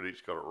the critics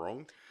got it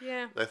wrong.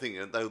 Yeah. They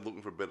think they were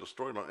looking for a better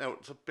storyline. Now,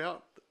 it's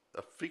about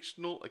a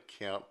fictional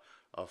account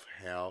of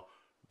how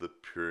the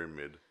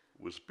pyramid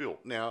was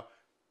built. Now,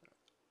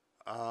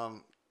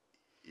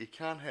 you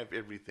can't have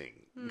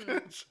everything.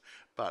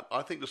 But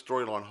I think the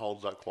storyline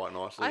holds up quite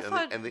nicely,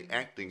 and the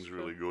acting's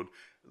really good.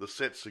 The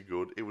sets are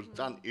good. It was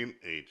done in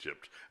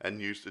Egypt and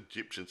used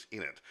Egyptians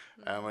in it.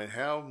 I mean,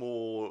 how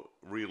more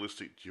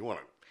realistic do you want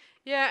it?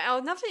 Yeah,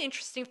 another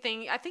interesting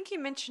thing, I think you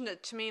mentioned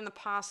it to me in the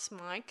past,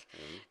 Mike.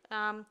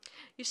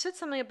 You said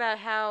something about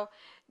how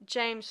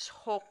James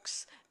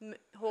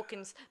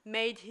Hawkins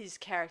made his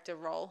character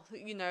role,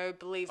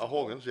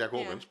 believable. Jack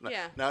Hawkins.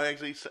 Yeah. No,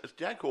 actually,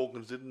 Jack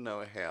Hawkins didn't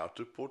know how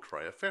to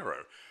portray a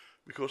pharaoh.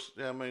 Because,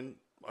 I mean,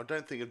 I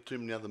don't think of too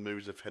many other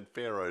movies that have had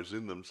pharaohs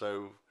in them,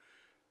 so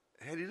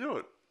how do you do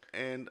it?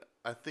 And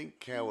I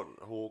think Howard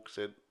Hawks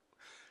said,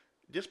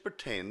 just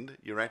pretend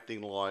you're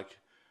acting like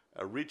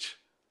a rich,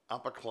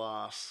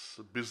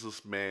 upper-class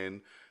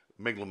businessman,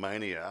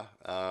 megalomaniac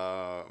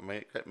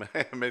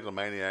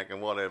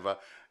and whatever,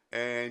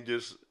 and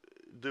just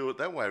do it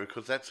that way,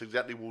 because that's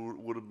exactly what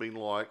would have been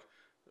like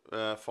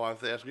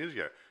 5,000 years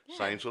ago. Yeah.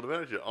 Same sort of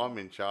attitude. I'm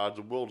in charge,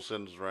 the world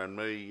centers around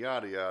me,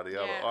 yada, yada,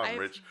 yada. Yeah, I'm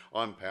rich,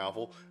 I'm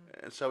powerful.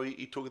 And so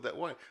he took it that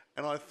way.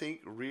 And I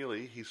think,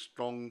 really, his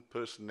strong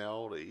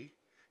personality,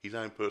 his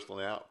own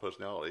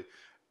personality,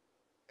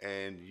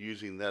 and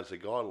using that as a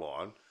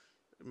guideline,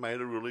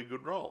 made a really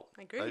good role.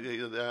 I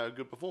agree. A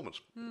good performance.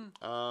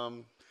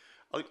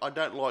 I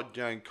don't like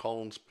Joan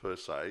Collins per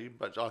se,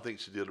 but I think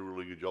she did a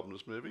really good job in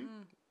this movie.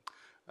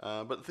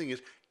 But the thing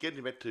is,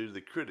 getting back to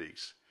the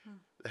critics,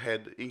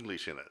 had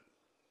English in it.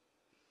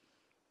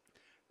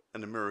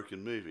 An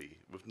American movie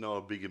with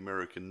no big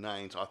American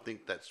names. I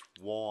think that's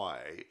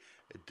why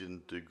it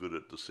didn't do good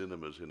at the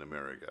cinemas in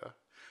America.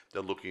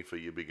 They're looking for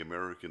your big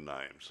American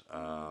names.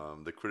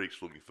 The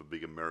critics looking for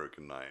big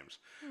American names.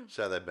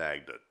 So they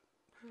bagged it.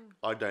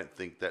 I don't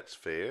think that's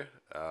fair.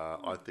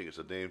 I think it's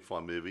a damn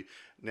fine movie.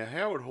 Now,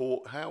 Howard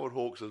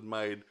Hawks has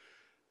made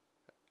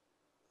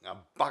a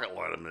bucket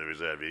load of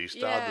movies out of it. He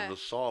started in the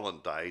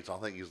silent days. I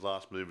think his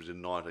last movie was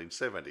in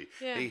 1970.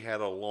 Yeah. He had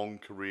a long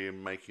career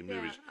making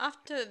movies.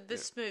 After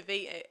this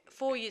movie,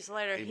 4 years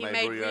later, he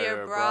made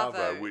Rio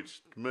Bravo.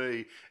 Which to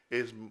me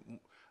is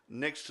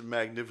next to the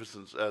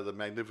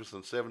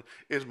Magnificent Seven,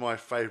 is my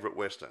favourite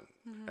Western.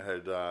 It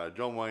had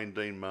John Wayne,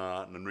 Dean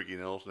Martin, and Ricky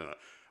Nelson in it.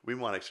 We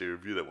might actually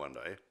review that one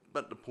day.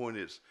 But the point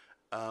is,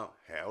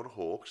 Howard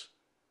Hawks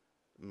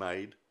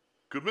made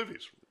good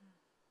movies.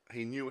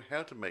 He knew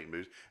how to make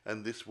movies,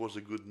 and this was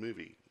a good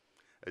movie.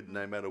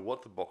 No matter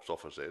what the box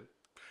office said,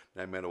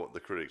 no matter what the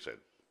critics said.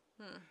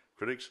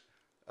 Critics,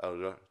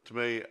 to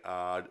me,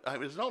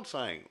 there's an old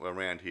saying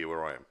around here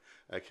where I am.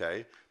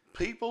 Okay,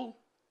 people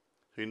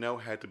who know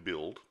how to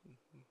build.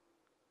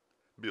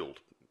 The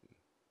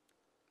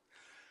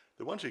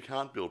ones who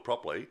can't build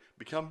properly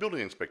become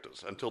building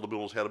inspectors and tell the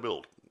builders how to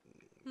build.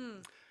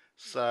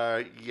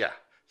 So, yeah.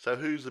 So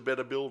who's the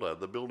better builder,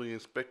 the building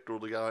inspector or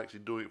the guy actually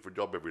doing it for a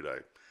job every day?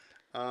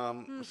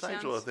 Same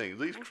sort of thing.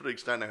 These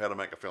critics don't know how to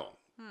make a film.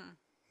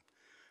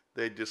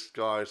 They're just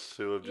guys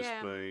who have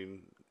just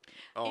been,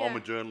 I'm a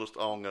journalist,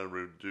 I'm going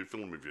to do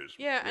film reviews.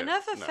 Yeah,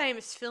 another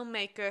famous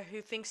filmmaker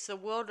who thinks the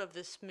world of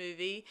this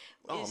movie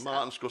is...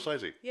 Martin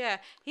Scorsese. Yeah,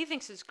 he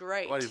thinks it's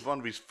great. Well, it's one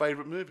of his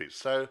favourite movies.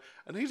 So,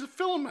 and he's a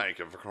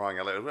filmmaker, for crying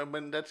out loud. I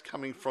mean, that's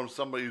coming from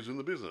somebody who's in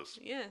the business.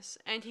 Yes,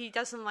 and he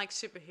doesn't like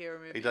superhero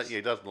movies. He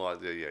doesn't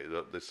like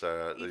this.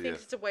 He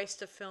thinks it's a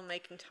waste of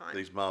filmmaking time.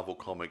 These Marvel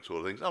comic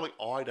sort of things.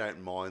 I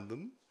don't mind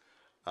them,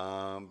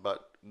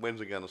 but when's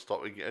it going to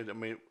stop? I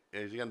mean,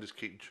 is he going to just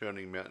keep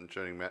churning them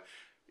out?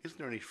 Isn't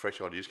there any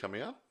fresh ideas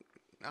coming up?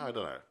 I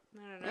don't know.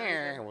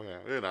 Well,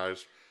 who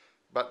knows?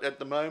 But at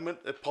the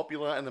moment, they're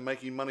popular and they're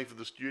making money for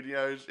the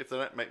studios. If they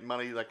don't make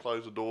money, they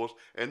close the doors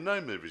and no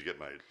movies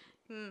get made.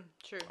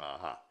 True.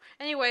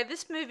 Anyway,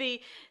 this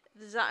movie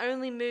is the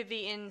only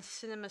movie in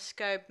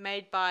CinemaScope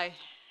made by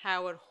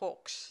Howard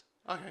Hawks.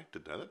 Okay,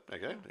 didn't know that.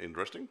 Okay,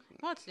 interesting.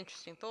 Well, it's an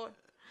interesting thought.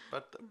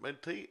 But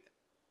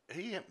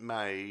he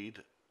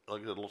made,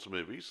 like I said, lots of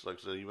movies. Like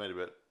I said, he made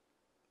about,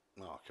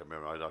 I can't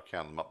remember, I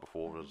counted them up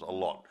before, there's a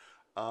lot.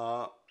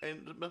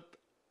 But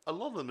a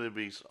lot of the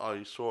movies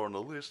I saw on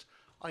the list,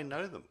 I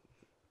know them.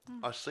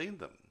 I've seen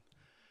them.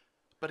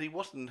 But he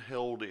wasn't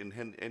held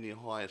in any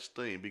high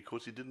esteem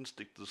because he didn't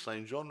stick to the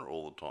same genre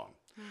all the time.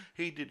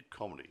 He did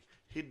comedy,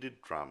 he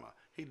did drama,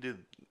 he did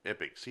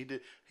epics. He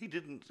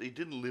didn't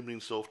limit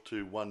himself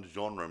to one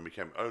genre and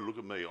became, oh, look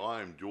at me,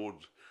 I'm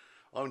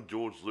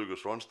George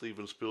Lucas or I'm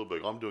Steven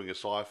Spielberg, I'm doing a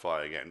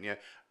sci-fi again. Yeah,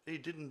 he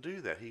didn't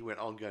do that. He went,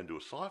 I'm going to do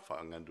a sci-fi,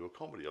 I'm going to do a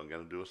comedy, I'm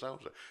going to do a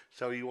so-and-so.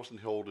 So he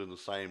wasn't held in the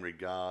same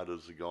regard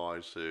as the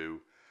guys who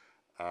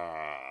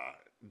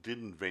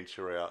didn't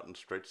venture out and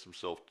stretch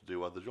themselves to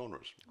do other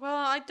genres. Well,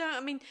 I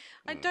don't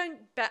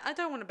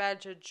want to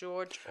badger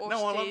George or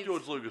Steve. I love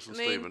George Lucas and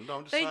Steven. No,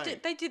 I'm just saying.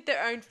 They did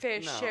their own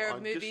fair share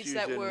of movies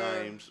that were...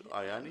 names.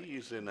 I only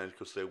use their names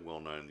because they're well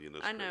known in the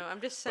industry. I know,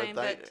 I'm just saying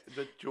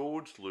but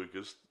George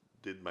Lucas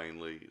did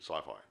mainly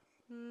sci-fi.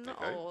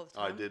 Not all the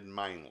time. I did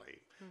mainly.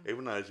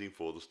 Even though he's in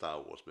for the Star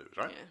Wars movies,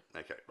 right?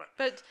 Yeah. Okay, right.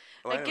 But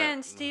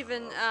again,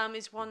 Steven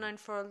is well known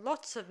for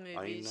lots of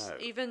movies. I know.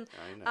 Even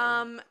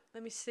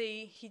let me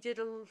see, he did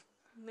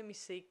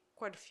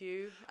quite a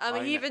few.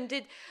 He even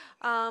did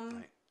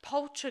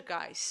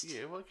Poltergeist.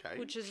 Yeah, well, okay.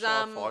 Which is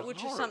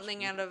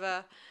something out of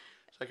a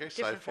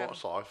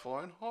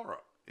sci-fi and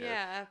horror.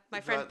 Yeah,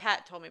 my friend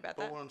Pat told me about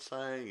that. But what I'm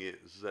saying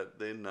is that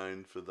they're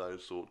known for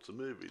those sorts of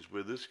movies,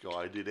 where this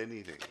guy did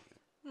anything.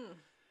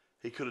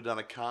 He could have done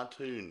a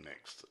cartoon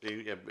next.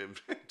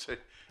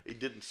 He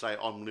didn't say,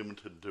 I'm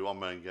limited to,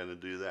 I'm only going to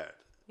do that.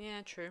 Yeah,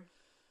 true.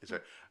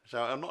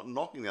 So I'm not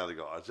knocking the other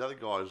guys. The other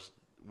guys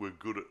were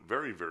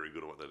very, very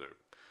good at what they do.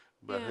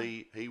 But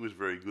he was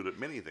very good at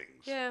many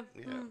things. Yeah.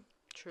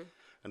 True.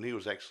 And he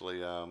was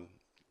actually, I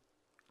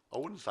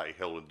wouldn't say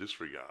held in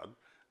disregard,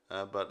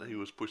 but he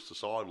was pushed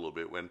aside a little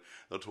bit when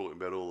they're talking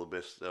about all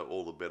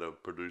the better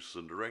producers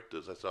and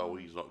directors. That's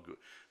he's not good.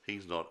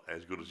 He's not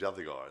as good as the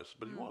other guys,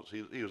 but he was.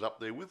 He was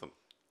up there with them.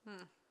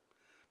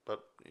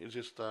 But it's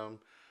just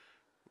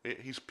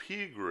his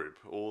peer group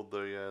or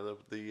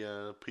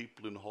the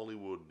people in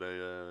Hollywood.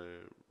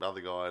 The other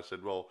guys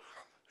said, well,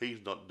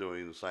 he's not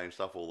doing the same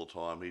stuff all the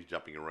time. He's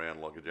jumping around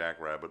like a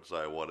jackrabbit,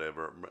 so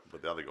whatever.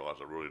 But the other guys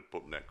are really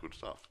putting out good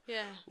stuff.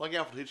 Yeah. Like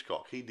Alfred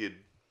Hitchcock, he did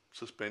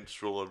suspense,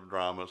 thriller,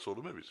 drama sort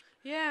of movies.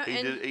 Yeah,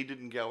 he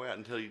didn't go out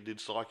until he did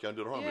Psycho and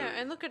did a horror movie.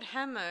 And look at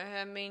Hammer.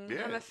 I mean,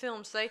 Hammer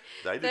Films. They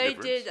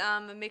did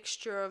a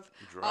mixture of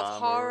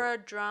horror,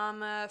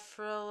 drama,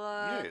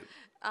 thriller,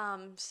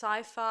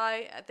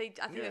 sci-fi. I think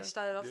they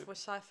started off with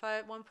sci-fi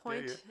at one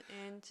point.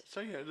 And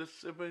so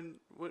when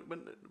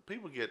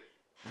people get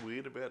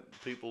weird about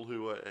people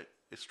who are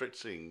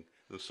stretching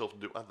themselves to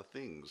do other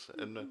things,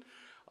 and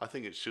I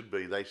think they should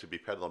be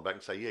patted on the back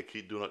and say, yeah,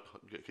 keep doing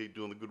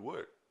the good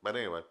work. But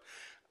anyway,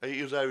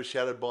 he was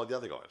overshadowed by the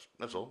other guys.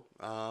 That's all.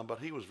 But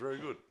he was very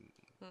good.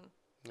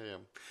 Yeah.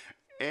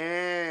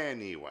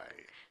 Anyway,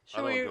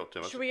 should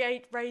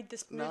we raid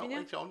this movie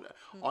now? Actually,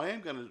 I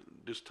am going to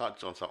just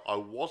touch on something. I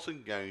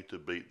wasn't going to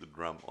beat the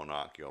drum on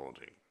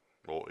archaeology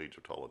or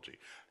Egyptology.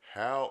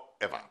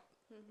 However,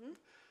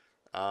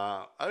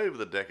 over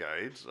the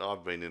decades,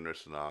 I've been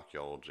interested in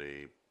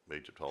archaeology,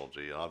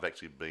 Egyptology, and I've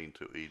actually been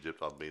to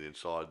Egypt. I've been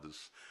inside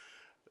this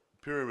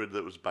pyramid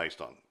that was based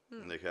on.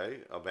 Okay,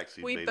 I've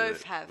actually We been both in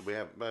it. have. We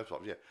have both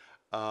of, yeah.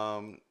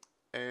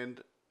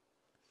 And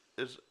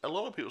there's a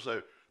lot of people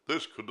say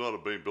this could not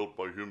have been built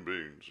by human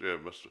beings. Yeah,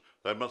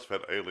 they must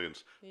have had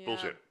aliens. Yeah,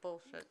 Bullshit.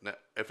 bullshit. Now,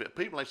 if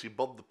people actually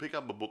bother to pick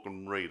up a book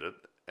and read it,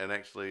 and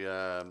actually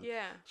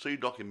Yeah. see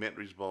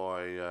documentaries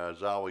by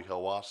Zawi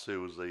Hawass,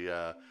 who was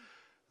the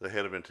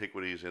head of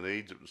antiquities in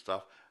Egypt and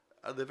stuff,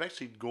 they've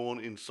actually gone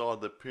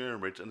inside the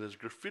pyramids, and there's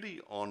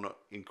graffiti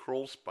in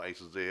crawl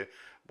spaces there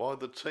by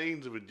the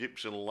teams of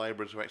Egyptian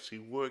labourers who actually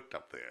worked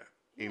up there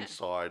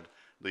inside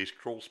these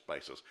crawl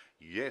spaces.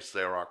 Yes,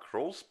 there are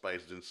crawl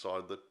spaces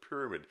inside the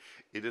pyramid.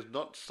 It is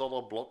not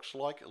solid blocks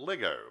like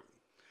Lego.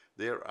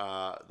 There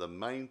are the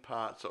main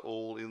parts are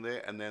all in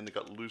there, and then they've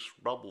got loose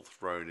rubble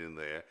thrown in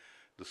there,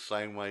 the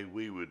same way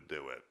we would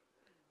do it.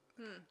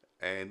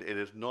 And it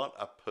is not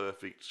a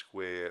perfect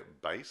square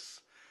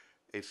base.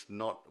 It's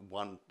not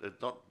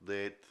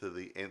there to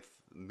the nth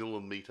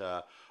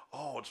millimetre.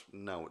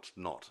 No, it's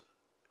not.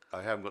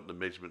 I haven't got the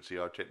measurements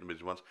here. I checked the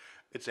measurements.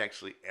 It's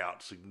actually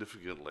out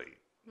significantly.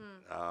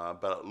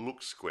 But it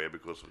looks square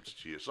because of its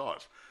sheer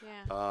size.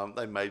 Yeah.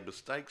 They made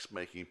mistakes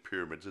making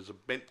pyramids. There's a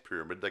bent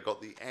pyramid. They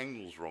got the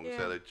angles wrong,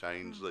 so they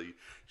changed the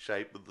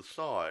shape of the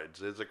sides.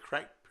 There's a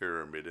cracked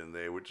pyramid in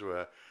there, which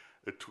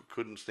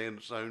couldn't stand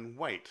its own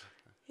weight.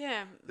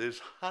 Yeah. There's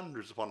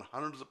hundreds upon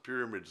hundreds of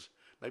pyramids,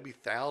 maybe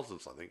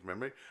thousands, I think,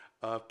 remember,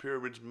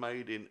 pyramids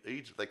made in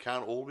Egypt. They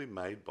can't all be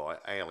made by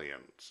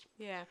aliens.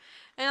 Yeah.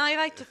 And I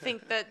like to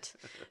think that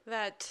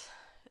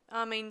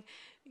I mean,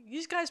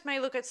 you guys may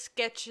look at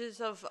sketches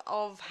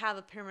of how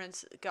the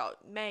pyramids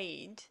got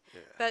made,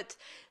 but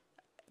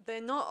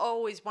they're not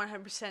always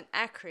 100%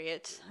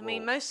 accurate. I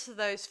mean, most of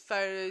those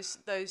photos,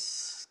 those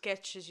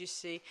sketches you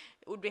see,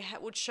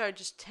 would show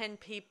just 10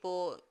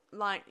 people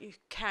like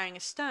carrying a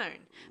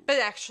stone, but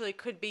it actually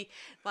could be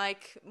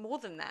like more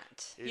than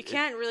that. You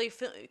can't really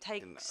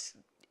take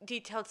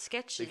detailed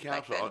sketches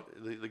back then.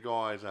 The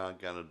guys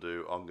aren't going to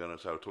do, I'm going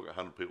to say, it took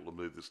 100 people to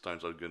move the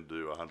stones, I'm going to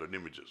do 100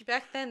 images.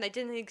 Back then, they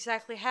didn't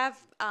exactly have,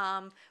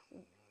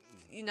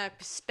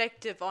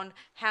 perspective on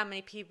how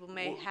many people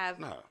may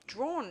have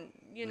drawn,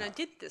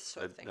 did this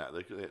sort of thing. No,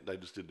 they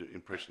just did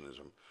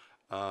impressionism.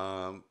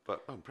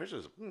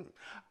 Impressionism.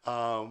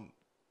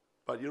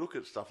 But you look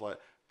at stuff like,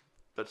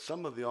 but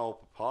some of the old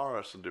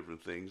papyrus and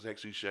different things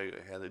actually show you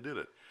how they did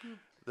it.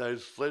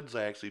 Those sleds,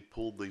 they actually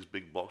pulled these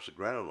big blocks of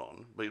granite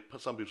on. But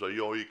some people say,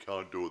 you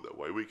can't do it that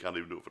way. We can't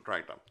even do it for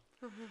tractor.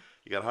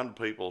 You got 100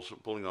 people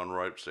pulling on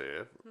ropes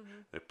there.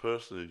 A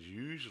person is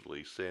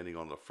usually standing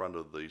on the front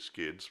of the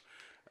skids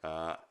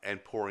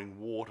and pouring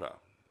water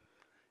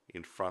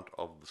in front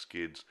of the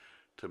skids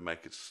to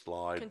make it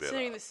slide better.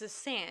 Considering this is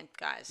sand,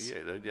 guys.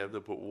 Yeah, they have to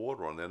put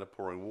water on there. They're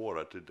pouring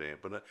water to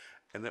dampen it,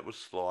 and that would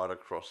slide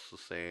across the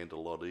sand a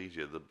lot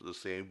easier. The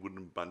sand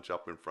wouldn't bunch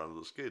up in front of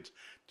the skids.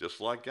 Just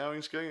like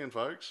going skiing,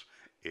 folks.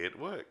 It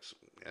works.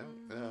 Yeah.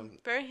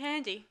 Very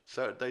handy.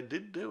 So they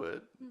did do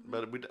it,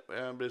 but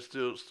there's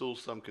still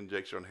some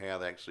conjecture on how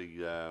they actually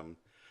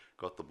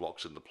got the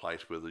blocks into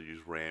place, whether they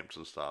use ramps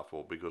and stuff,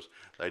 or because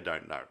they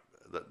don't know.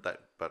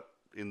 But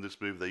in this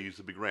movie, they used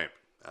a big ramp.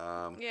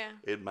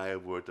 It may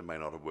have worked, it may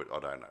not have worked. I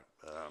don't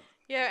know.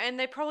 And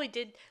they probably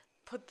did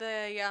put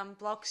the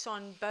blocks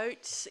on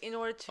boats in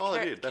order to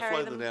they did. They carry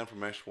floated them down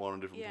from Aswan in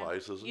different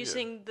places.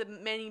 Using the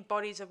many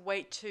bodies of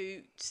weight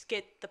to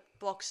get the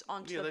blocks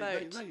onto the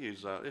boat. They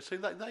use. See,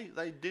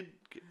 they did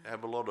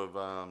have a lot of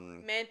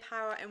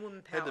manpower and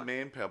woman power. Had the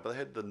manpower, but they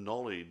had the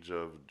knowledge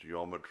of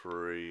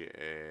geometry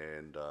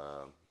and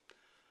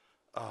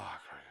what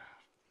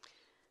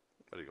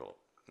do you call it?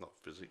 Not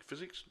physics.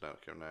 Physics? No,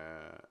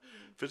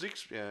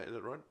 physics. Yeah, is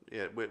that right?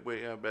 Yeah,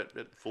 we're about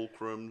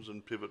fulcrums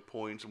and pivot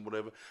points and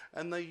whatever,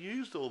 and they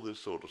used all this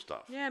sort of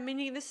stuff. Yeah,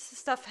 meaning this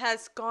stuff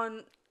has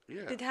gone.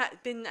 Yeah.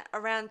 Been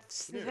around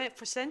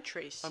for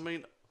centuries. I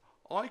mean,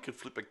 I could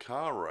flip a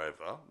car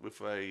over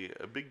with a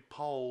big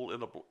pole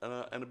and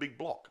a big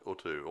block or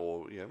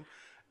two,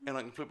 and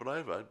I can flip it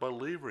over by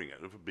levering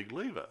it with a big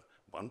lever.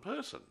 One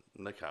person,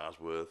 and the car's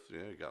worth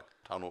a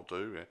ton or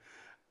two.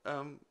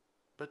 Yeah.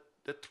 But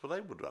that's what they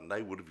would have done.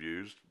 They would have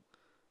used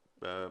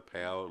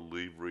power,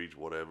 leverage,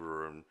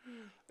 whatever, and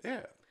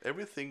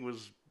everything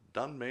was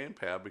done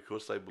manpower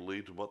because they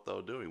believed in what they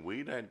were doing.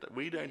 We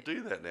don't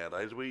do that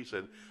nowadays. We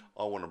said,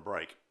 I want a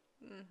break.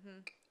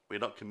 We're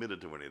not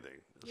committed to anything.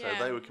 So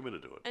they were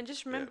committed to it. And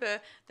just remember,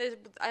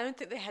 I don't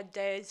think they had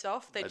days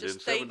off. They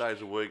did 7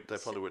 days a week. They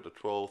probably worked a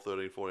 12,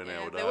 13,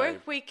 14-hour day. They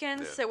worked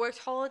weekends. They worked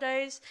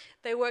holidays.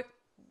 They worked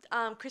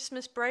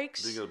Christmas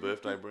breaks. Didn't get a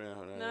birthday break.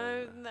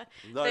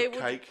 No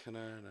cake.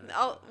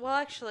 No. Well,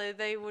 actually,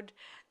 they would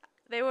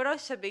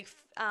also be.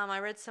 I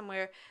read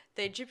somewhere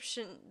the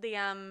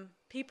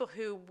people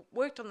who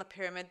worked on the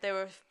pyramid, they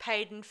were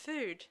paid in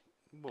food.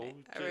 Well,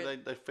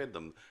 they fed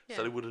them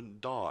so they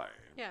wouldn't die.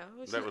 Yeah,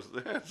 it's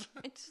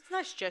a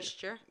nice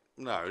gesture.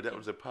 No, that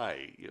was their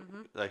pay.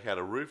 They had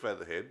a roof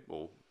over their head,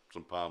 or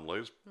some palm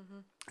leaves,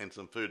 and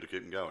some food to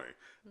keep them going.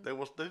 They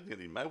didn't get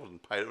any money. It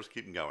wasn't paid. It was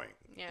keeping going.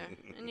 Yeah.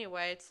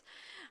 Anyway,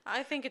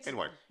 I think it's an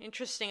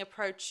interesting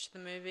approach to the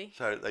movie.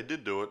 So they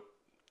did do it,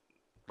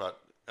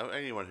 but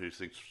anyone who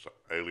thinks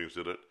aliens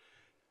did it,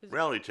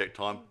 reality check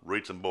time,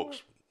 read some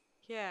books.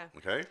 Yeah.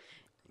 Okay?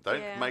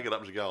 Don't Yeah. make it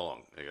up as you go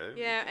along. Okay?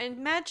 Yeah, and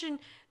imagine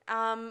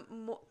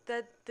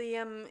that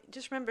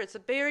just remember it's a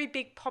very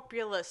big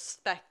populace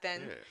back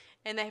then, Yeah.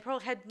 and they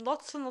probably had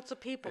lots and lots of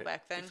people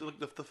back then. Look,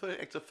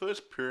 the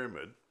first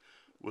pyramid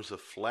was a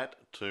flat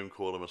tomb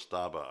called a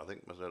mastaba. I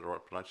think, was that the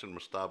right pronunciation?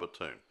 Mastaba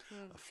tomb.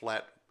 A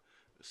flat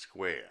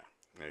square.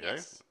 Okay?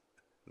 Yes.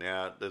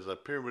 Now, there's a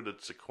pyramid at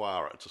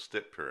Saqqara. It's a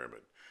step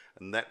pyramid.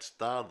 And that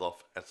started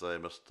off as a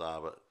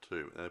mastaba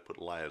tomb. And they put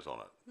layers on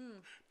it,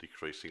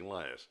 decreasing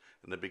layers.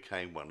 And it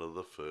became one of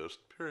the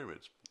first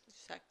pyramids.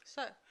 Exactly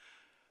so.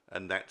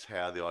 And that's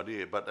how the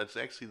idea, but it's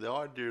actually the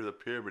idea of the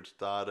pyramid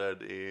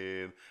started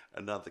in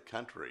another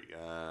country.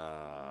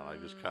 I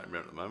just can't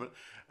remember at the moment.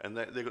 And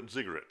they got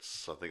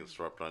ziggurats, I think it's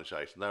the right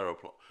pronunciation. They were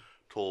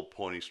tall,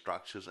 pointy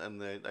structures, and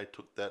they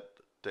took that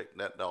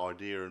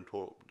idea and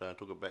took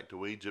it back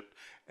to Egypt,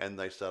 and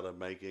they started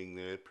making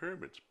their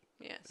pyramids.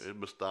 Yes.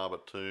 Mastaba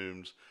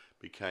tombs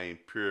became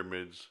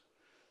pyramids,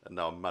 and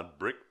they were mud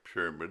brick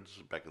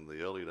pyramids back in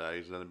the early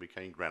days, and then it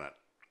became granite.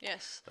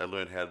 Yes. They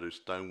learned how to do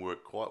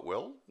stonework quite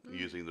well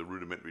using the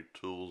rudimentary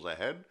tools they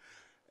had,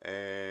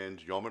 and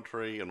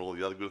geometry and all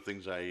the other good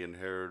things they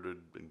inherited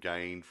and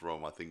gained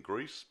from, I think,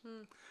 Greece.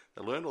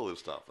 They learned all this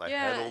stuff. They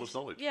had all this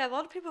knowledge. Yeah, a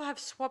lot of people have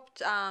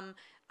swapped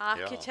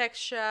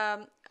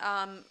architecture,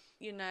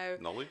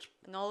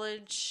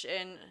 knowledge,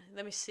 and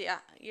let me see,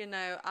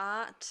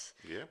 art.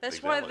 Yeah,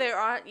 That's why their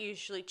art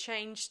usually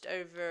changed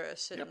over a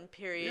certain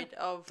period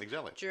of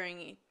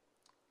during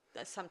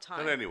some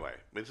time. But anyway,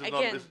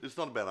 it's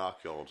not about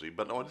archaeology,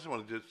 but I just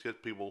want to just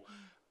get people,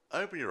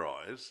 open your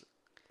eyes,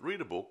 read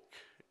a book,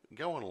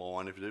 go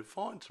online if you do,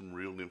 find some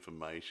real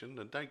information,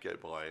 and don't go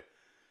by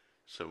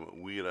some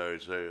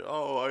weirdos say,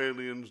 oh,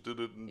 aliens did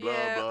it and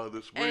blah, blah,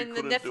 this we and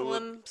couldn't the do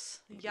it. Nephilims,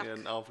 yuck. Yeah,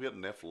 I'll forget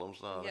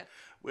Nephilims.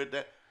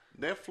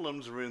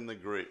 Nephilims are in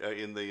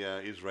the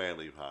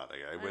Israeli part,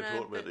 okay? We're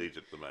talking about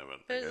Egypt at the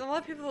moment. But okay? a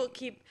lot of people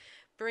keep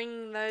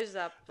bringing those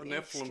up. The in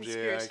Nephilims,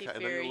 conspiracy okay.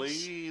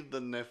 theories. Leave the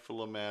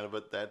Nephilim out of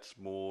it. That's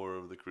more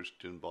of the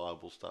Christian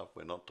Bible stuff.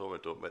 We're talking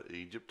about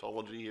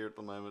Egyptology here at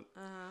the moment.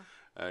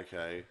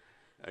 Okay.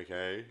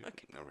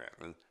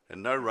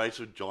 And no race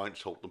of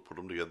giants helped them put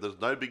them together.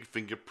 There's no big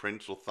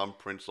fingerprints or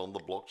thumbprints on the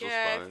blocks of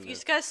stone. If you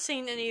guys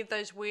seen any of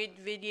those weird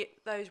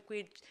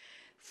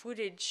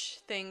footage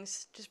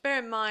things, just bear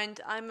in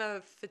mind I'm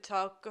a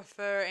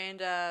photographer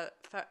and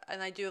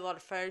I do a lot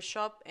of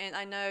Photoshop, and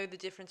I know the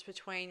difference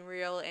between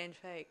real and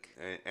fake.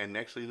 And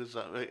actually, there's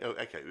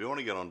okay. We want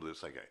to get onto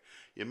this. Okay,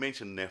 you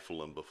mentioned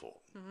Nephilim before.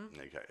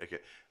 Okay.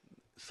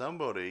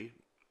 Somebody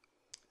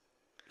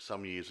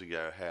some years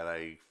ago had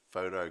a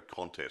photo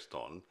contest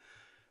on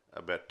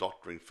about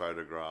doctoring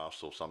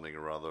photographs or something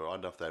or other. I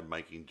don't know if they're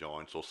making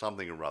giants or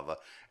something or other,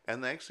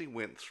 and they actually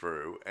went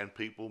through and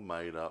people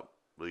made up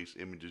these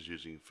images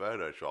using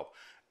Photoshop,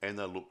 and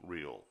they look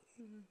real.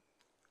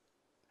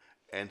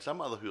 And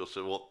some other people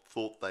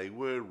thought they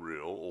were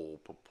real or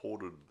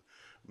purported,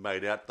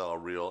 made out they were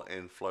real,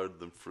 and floated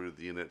them through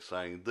the internet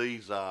saying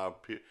these are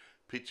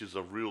pictures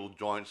of real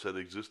giants that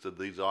existed.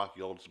 These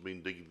archaeologists have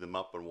been digging them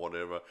up and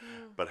whatever,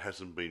 but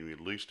hasn't been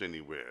released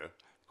anywhere.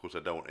 Of course,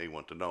 they don't want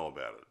anyone to know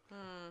about it.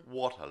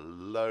 What a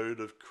load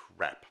of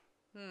crap.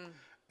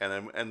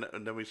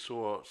 And then we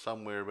saw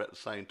somewhere about the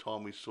same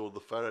time, we saw the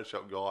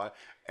Photoshop guy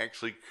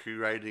actually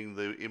creating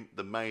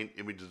the main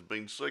images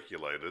being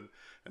circulated,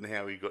 and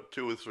how he got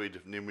 2 or 3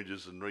 different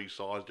images and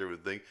resized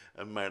everything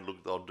and made it look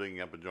like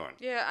digging up a giant.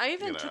 Yeah, I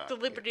even took the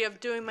liberty of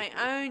doing my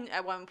own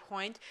at one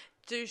point,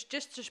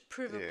 just to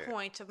prove a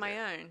point of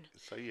my own.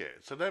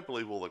 So don't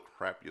believe all the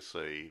crap you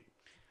see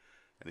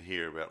and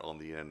hear about on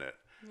the internet.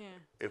 Yeah.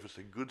 If it's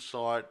a good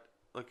site,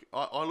 look,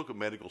 I look at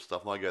medical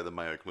stuff and I go to the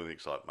Mayo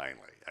Clinic site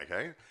mainly,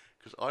 okay?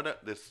 Because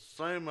there's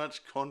so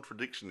much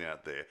contradiction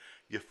out there.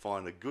 You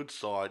find a good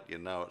site, you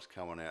know it's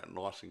coming out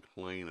nice and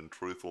clean and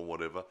truthful,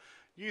 whatever.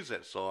 Use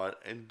that site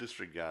and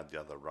disregard the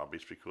other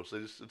rubbish because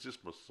it's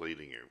just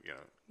misleading you,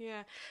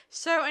 Yeah.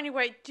 So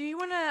anyway, do you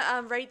want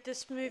to rate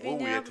this movie now? Oh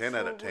yeah, 10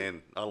 out of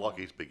 10. I like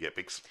his big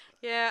epics.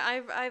 Yeah,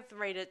 I've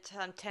rated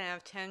 10 out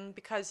of 10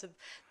 because of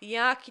the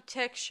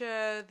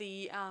architecture,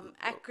 the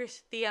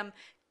accuracy,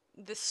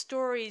 the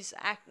story's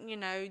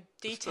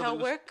detail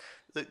work.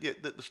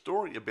 The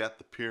story about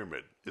the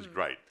pyramid is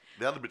great.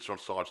 The other bits are on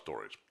side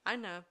stories. I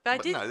know,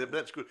 but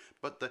that's good.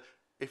 But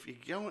if you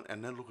go in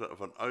and then look at it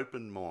with an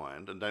open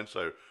mind and don't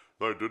say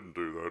they didn't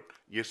do that.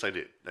 Yes, they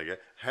did. Okay,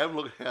 have a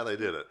look at how they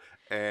did it,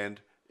 and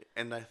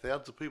they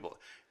thousands of people.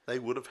 They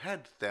would have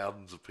had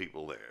thousands of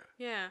people there.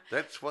 Yeah,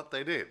 that's what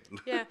they did.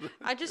 Yeah,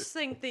 I just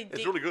think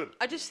it's really good.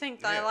 I just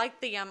think that I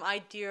like the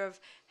idea of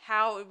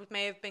how it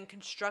may have been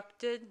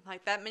constructed,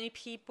 like that many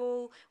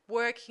people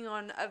working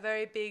on a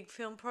very big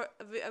film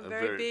a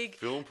very big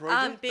film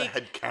project. They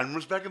had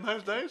cameras back in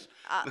those days.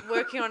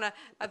 Working on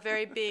a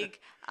very big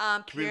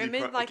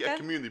pyramid like that. A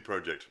community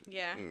project.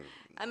 Yeah,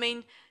 I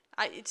mean.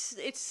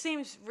 It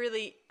seems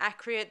really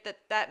accurate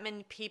that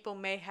many people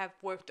may have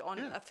worked on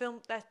a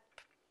film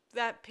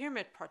that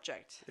pyramid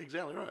project.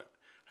 Exactly right.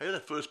 Hey,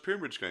 that first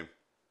pyramid scheme.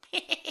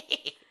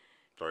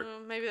 Sorry.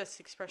 Maybe that's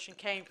the expression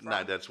came from.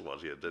 No, that's what it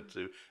was, yeah. That's,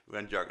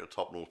 one joke at the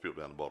top, North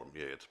people down the bottom.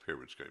 Yeah, it's a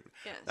pyramid scheme.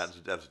 Yes.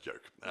 That's a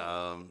joke.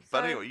 Yeah.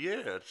 But anyway,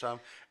 yeah,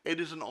 it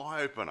is an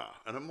eye-opener.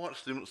 And it might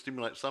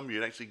stimulate some of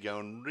you to actually go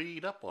and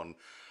read up on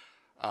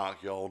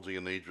archaeology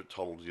and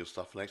Egyptology and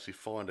stuff and actually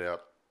find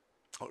out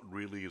what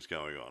really is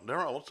going on. There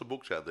are lots of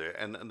books out there,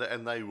 and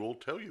they will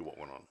tell you what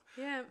went on.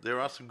 Yeah.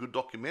 There are some good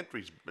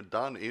documentaries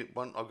done.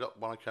 I've got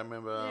one I can't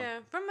remember.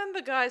 Yeah.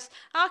 Remember, guys,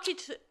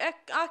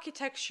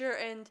 architecture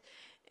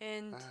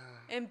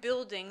and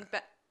building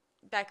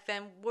back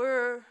then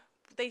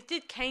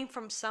came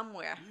from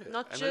somewhere,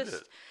 not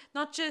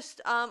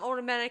just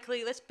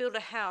automatically let's build a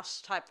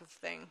house type of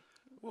thing.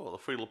 Well, the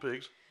fetal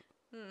pigs.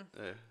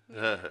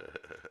 Yeah.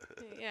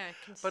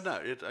 But no,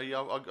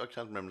 I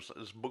can't remember.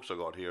 There's books I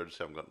got here. I just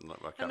haven't got.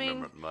 I can't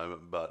remember at the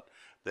moment. But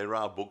there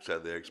are books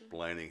out there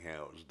explaining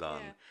how it was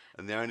done. Yeah.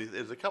 And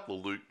there's a couple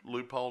of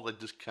loopholes. They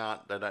just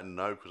can't. They don't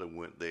know because they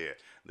weren't there.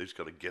 They just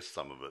got to guess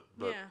some of it.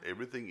 But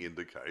everything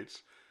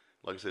indicates.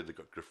 Like I said, they've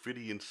got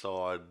graffiti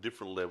inside,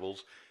 different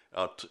levels.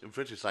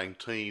 Eventually saying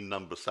team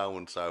number so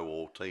and so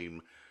or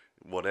team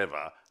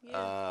whatever.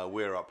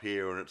 We're up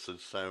here and it's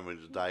so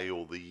much day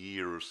or the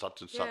year of such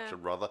and such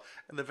or other.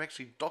 And they've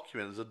actually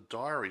documented as a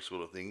diary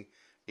sort of thing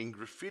in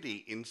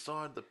graffiti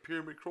inside the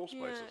pyramid crawl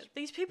spaces.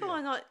 These people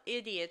are not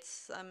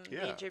idiots.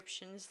 The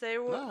Egyptians. They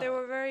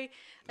were very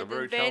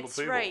advanced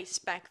race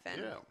back then.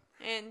 Yeah,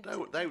 and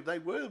they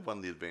were one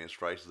of the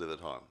advanced races at the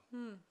time.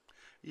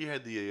 You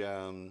had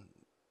the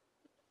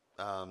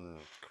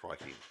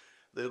crikey,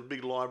 the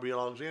big library at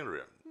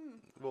Alexandria.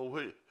 Well,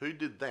 who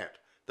did that?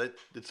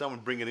 Did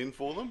someone bring it in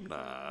for them?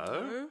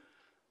 No.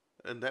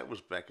 And that was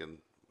back in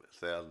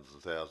thousands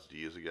and thousands of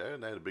years ago,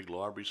 and they had a big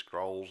library,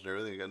 scrolls and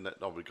everything, and that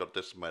obviously got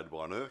decimated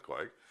by an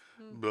earthquake.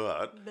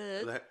 But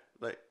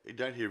you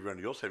don't hear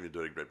everybody else having a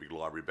dirty, great big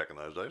library back in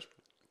those days.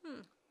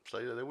 So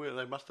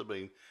they must have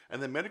been,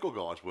 and the medical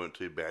guys weren't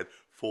too bad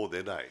for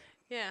their day.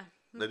 Yeah.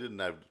 They didn't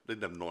have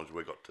knowledge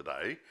we got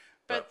today.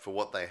 But for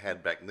what they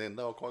had back then,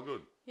 they were quite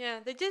good. Yeah,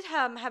 they did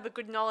have a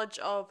good knowledge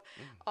of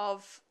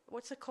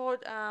what's it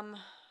called?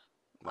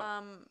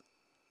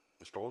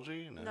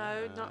 Astrology?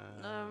 No, not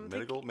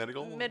medical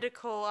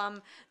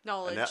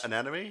knowledge.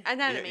 Anatomy.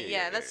 Anatomy.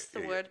 Yeah, that's the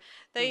word.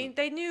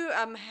 They knew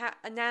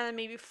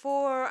anatomy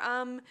before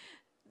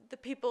the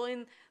people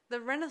in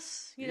the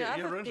Renaissance.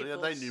 Other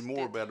people. They knew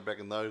more about it back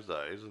in those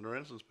days than the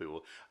Renaissance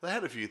people. They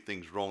had a few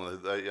things wrong.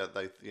 They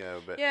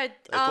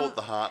thought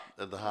the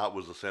heart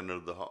was the center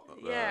of the heart.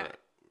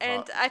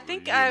 And I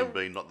think the human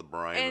being, not the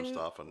brain and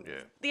stuff, and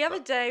the other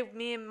day,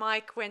 me and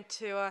Mike went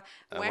to a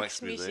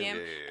wax museum,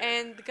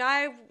 and the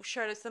guy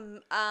showed us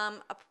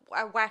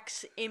a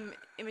wax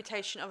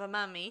imitation of a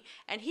mummy,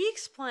 and he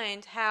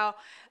explained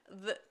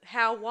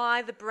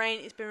why the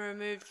brain has been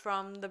removed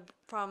from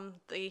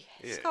the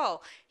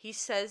skull. He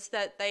says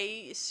that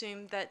they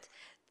assumed that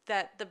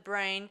the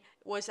brain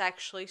was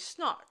actually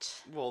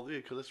snot. Well, yeah,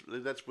 because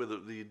that's where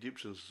the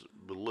Egyptians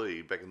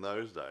believed back in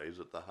those days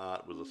that the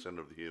heart was the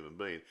center of the human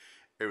being.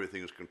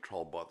 Everything was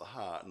controlled by the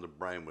heart, and the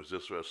brain was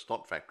just a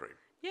snot factory.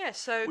 Yeah,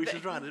 so which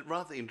is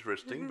rather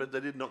interesting, but they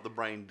did not. The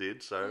brain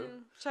did so.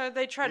 So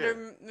they tried to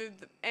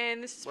remove,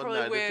 and this is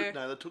probably where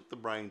they took the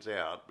brains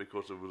out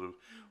because it was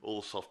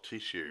all soft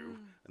tissue,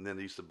 and then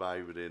they used to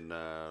bathe it in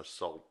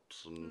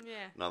salts and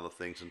other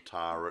things and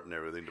tar it and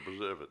everything to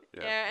preserve it.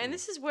 Yeah, and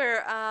this is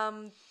where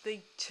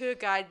the tour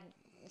guide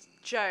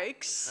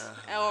jokes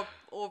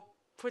or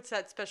puts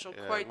that special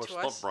quote to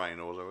us. Snot brain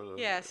or whatever.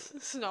 Yes,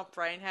 snot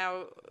brain.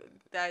 How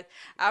that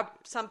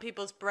some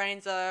people's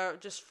brains are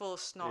just full of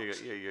snot.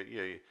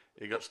 You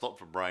got snot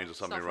for brains or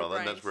something or other,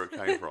 and that's where it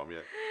came from. Yeah,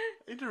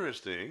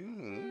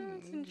 interesting.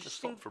 It's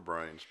interesting. Snot for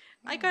brains.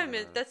 I gotta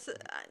admit,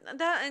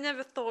 that I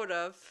never thought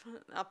of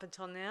up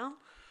until now.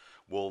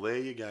 Well, there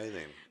you go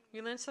then.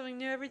 You learn something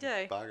new every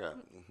day. Bugger.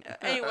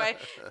 Anyway,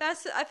 I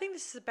think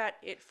this is about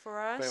it for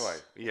us. Anyway,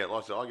 yeah,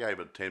 like I said, I gave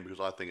it a 10 because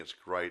I think it's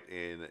great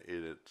in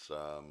its.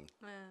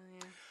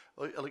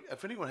 Like,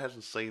 if anyone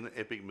hasn't seen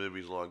epic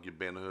movies like your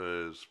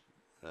Ben-Hur's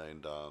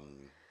and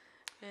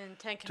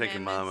Ten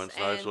Commandments,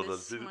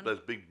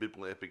 those big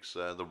biblical epics,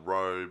 The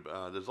Robe,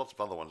 there's lots of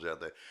other ones out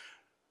there.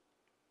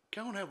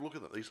 Go and have a look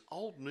at them. These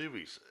old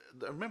movies.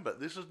 Remember,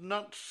 this is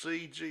not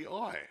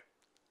CGI.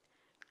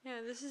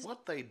 Yeah, this is...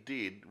 What they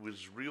did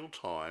was real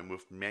time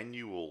with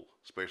manual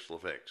special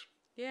effects.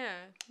 Yeah.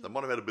 They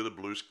might have had a bit of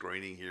blue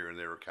screening here and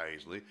there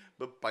occasionally,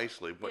 but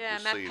basically what you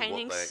see is what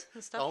they...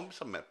 And stuff.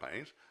 Some matte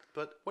paintings,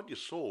 but what you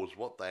saw was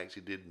what they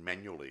actually did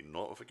manually,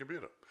 not with a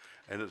computer.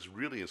 And it's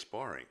really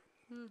inspiring.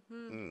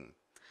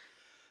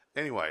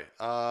 Anyway,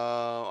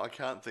 I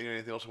can't think of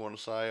anything else I want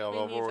to say. I've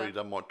already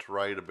done my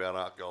trade about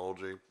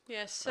archaeology.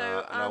 Yeah,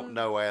 so...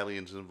 no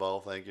aliens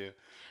involved, thank you.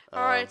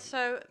 All right,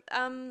 so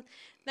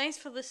thanks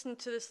for listening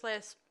to this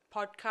last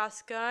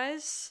podcast,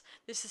 guys.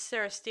 This is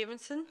Sarah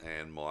Stevenson.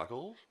 And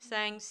Michael.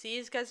 Saying, see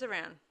you guys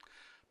around.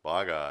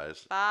 Bye,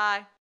 guys.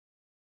 Bye.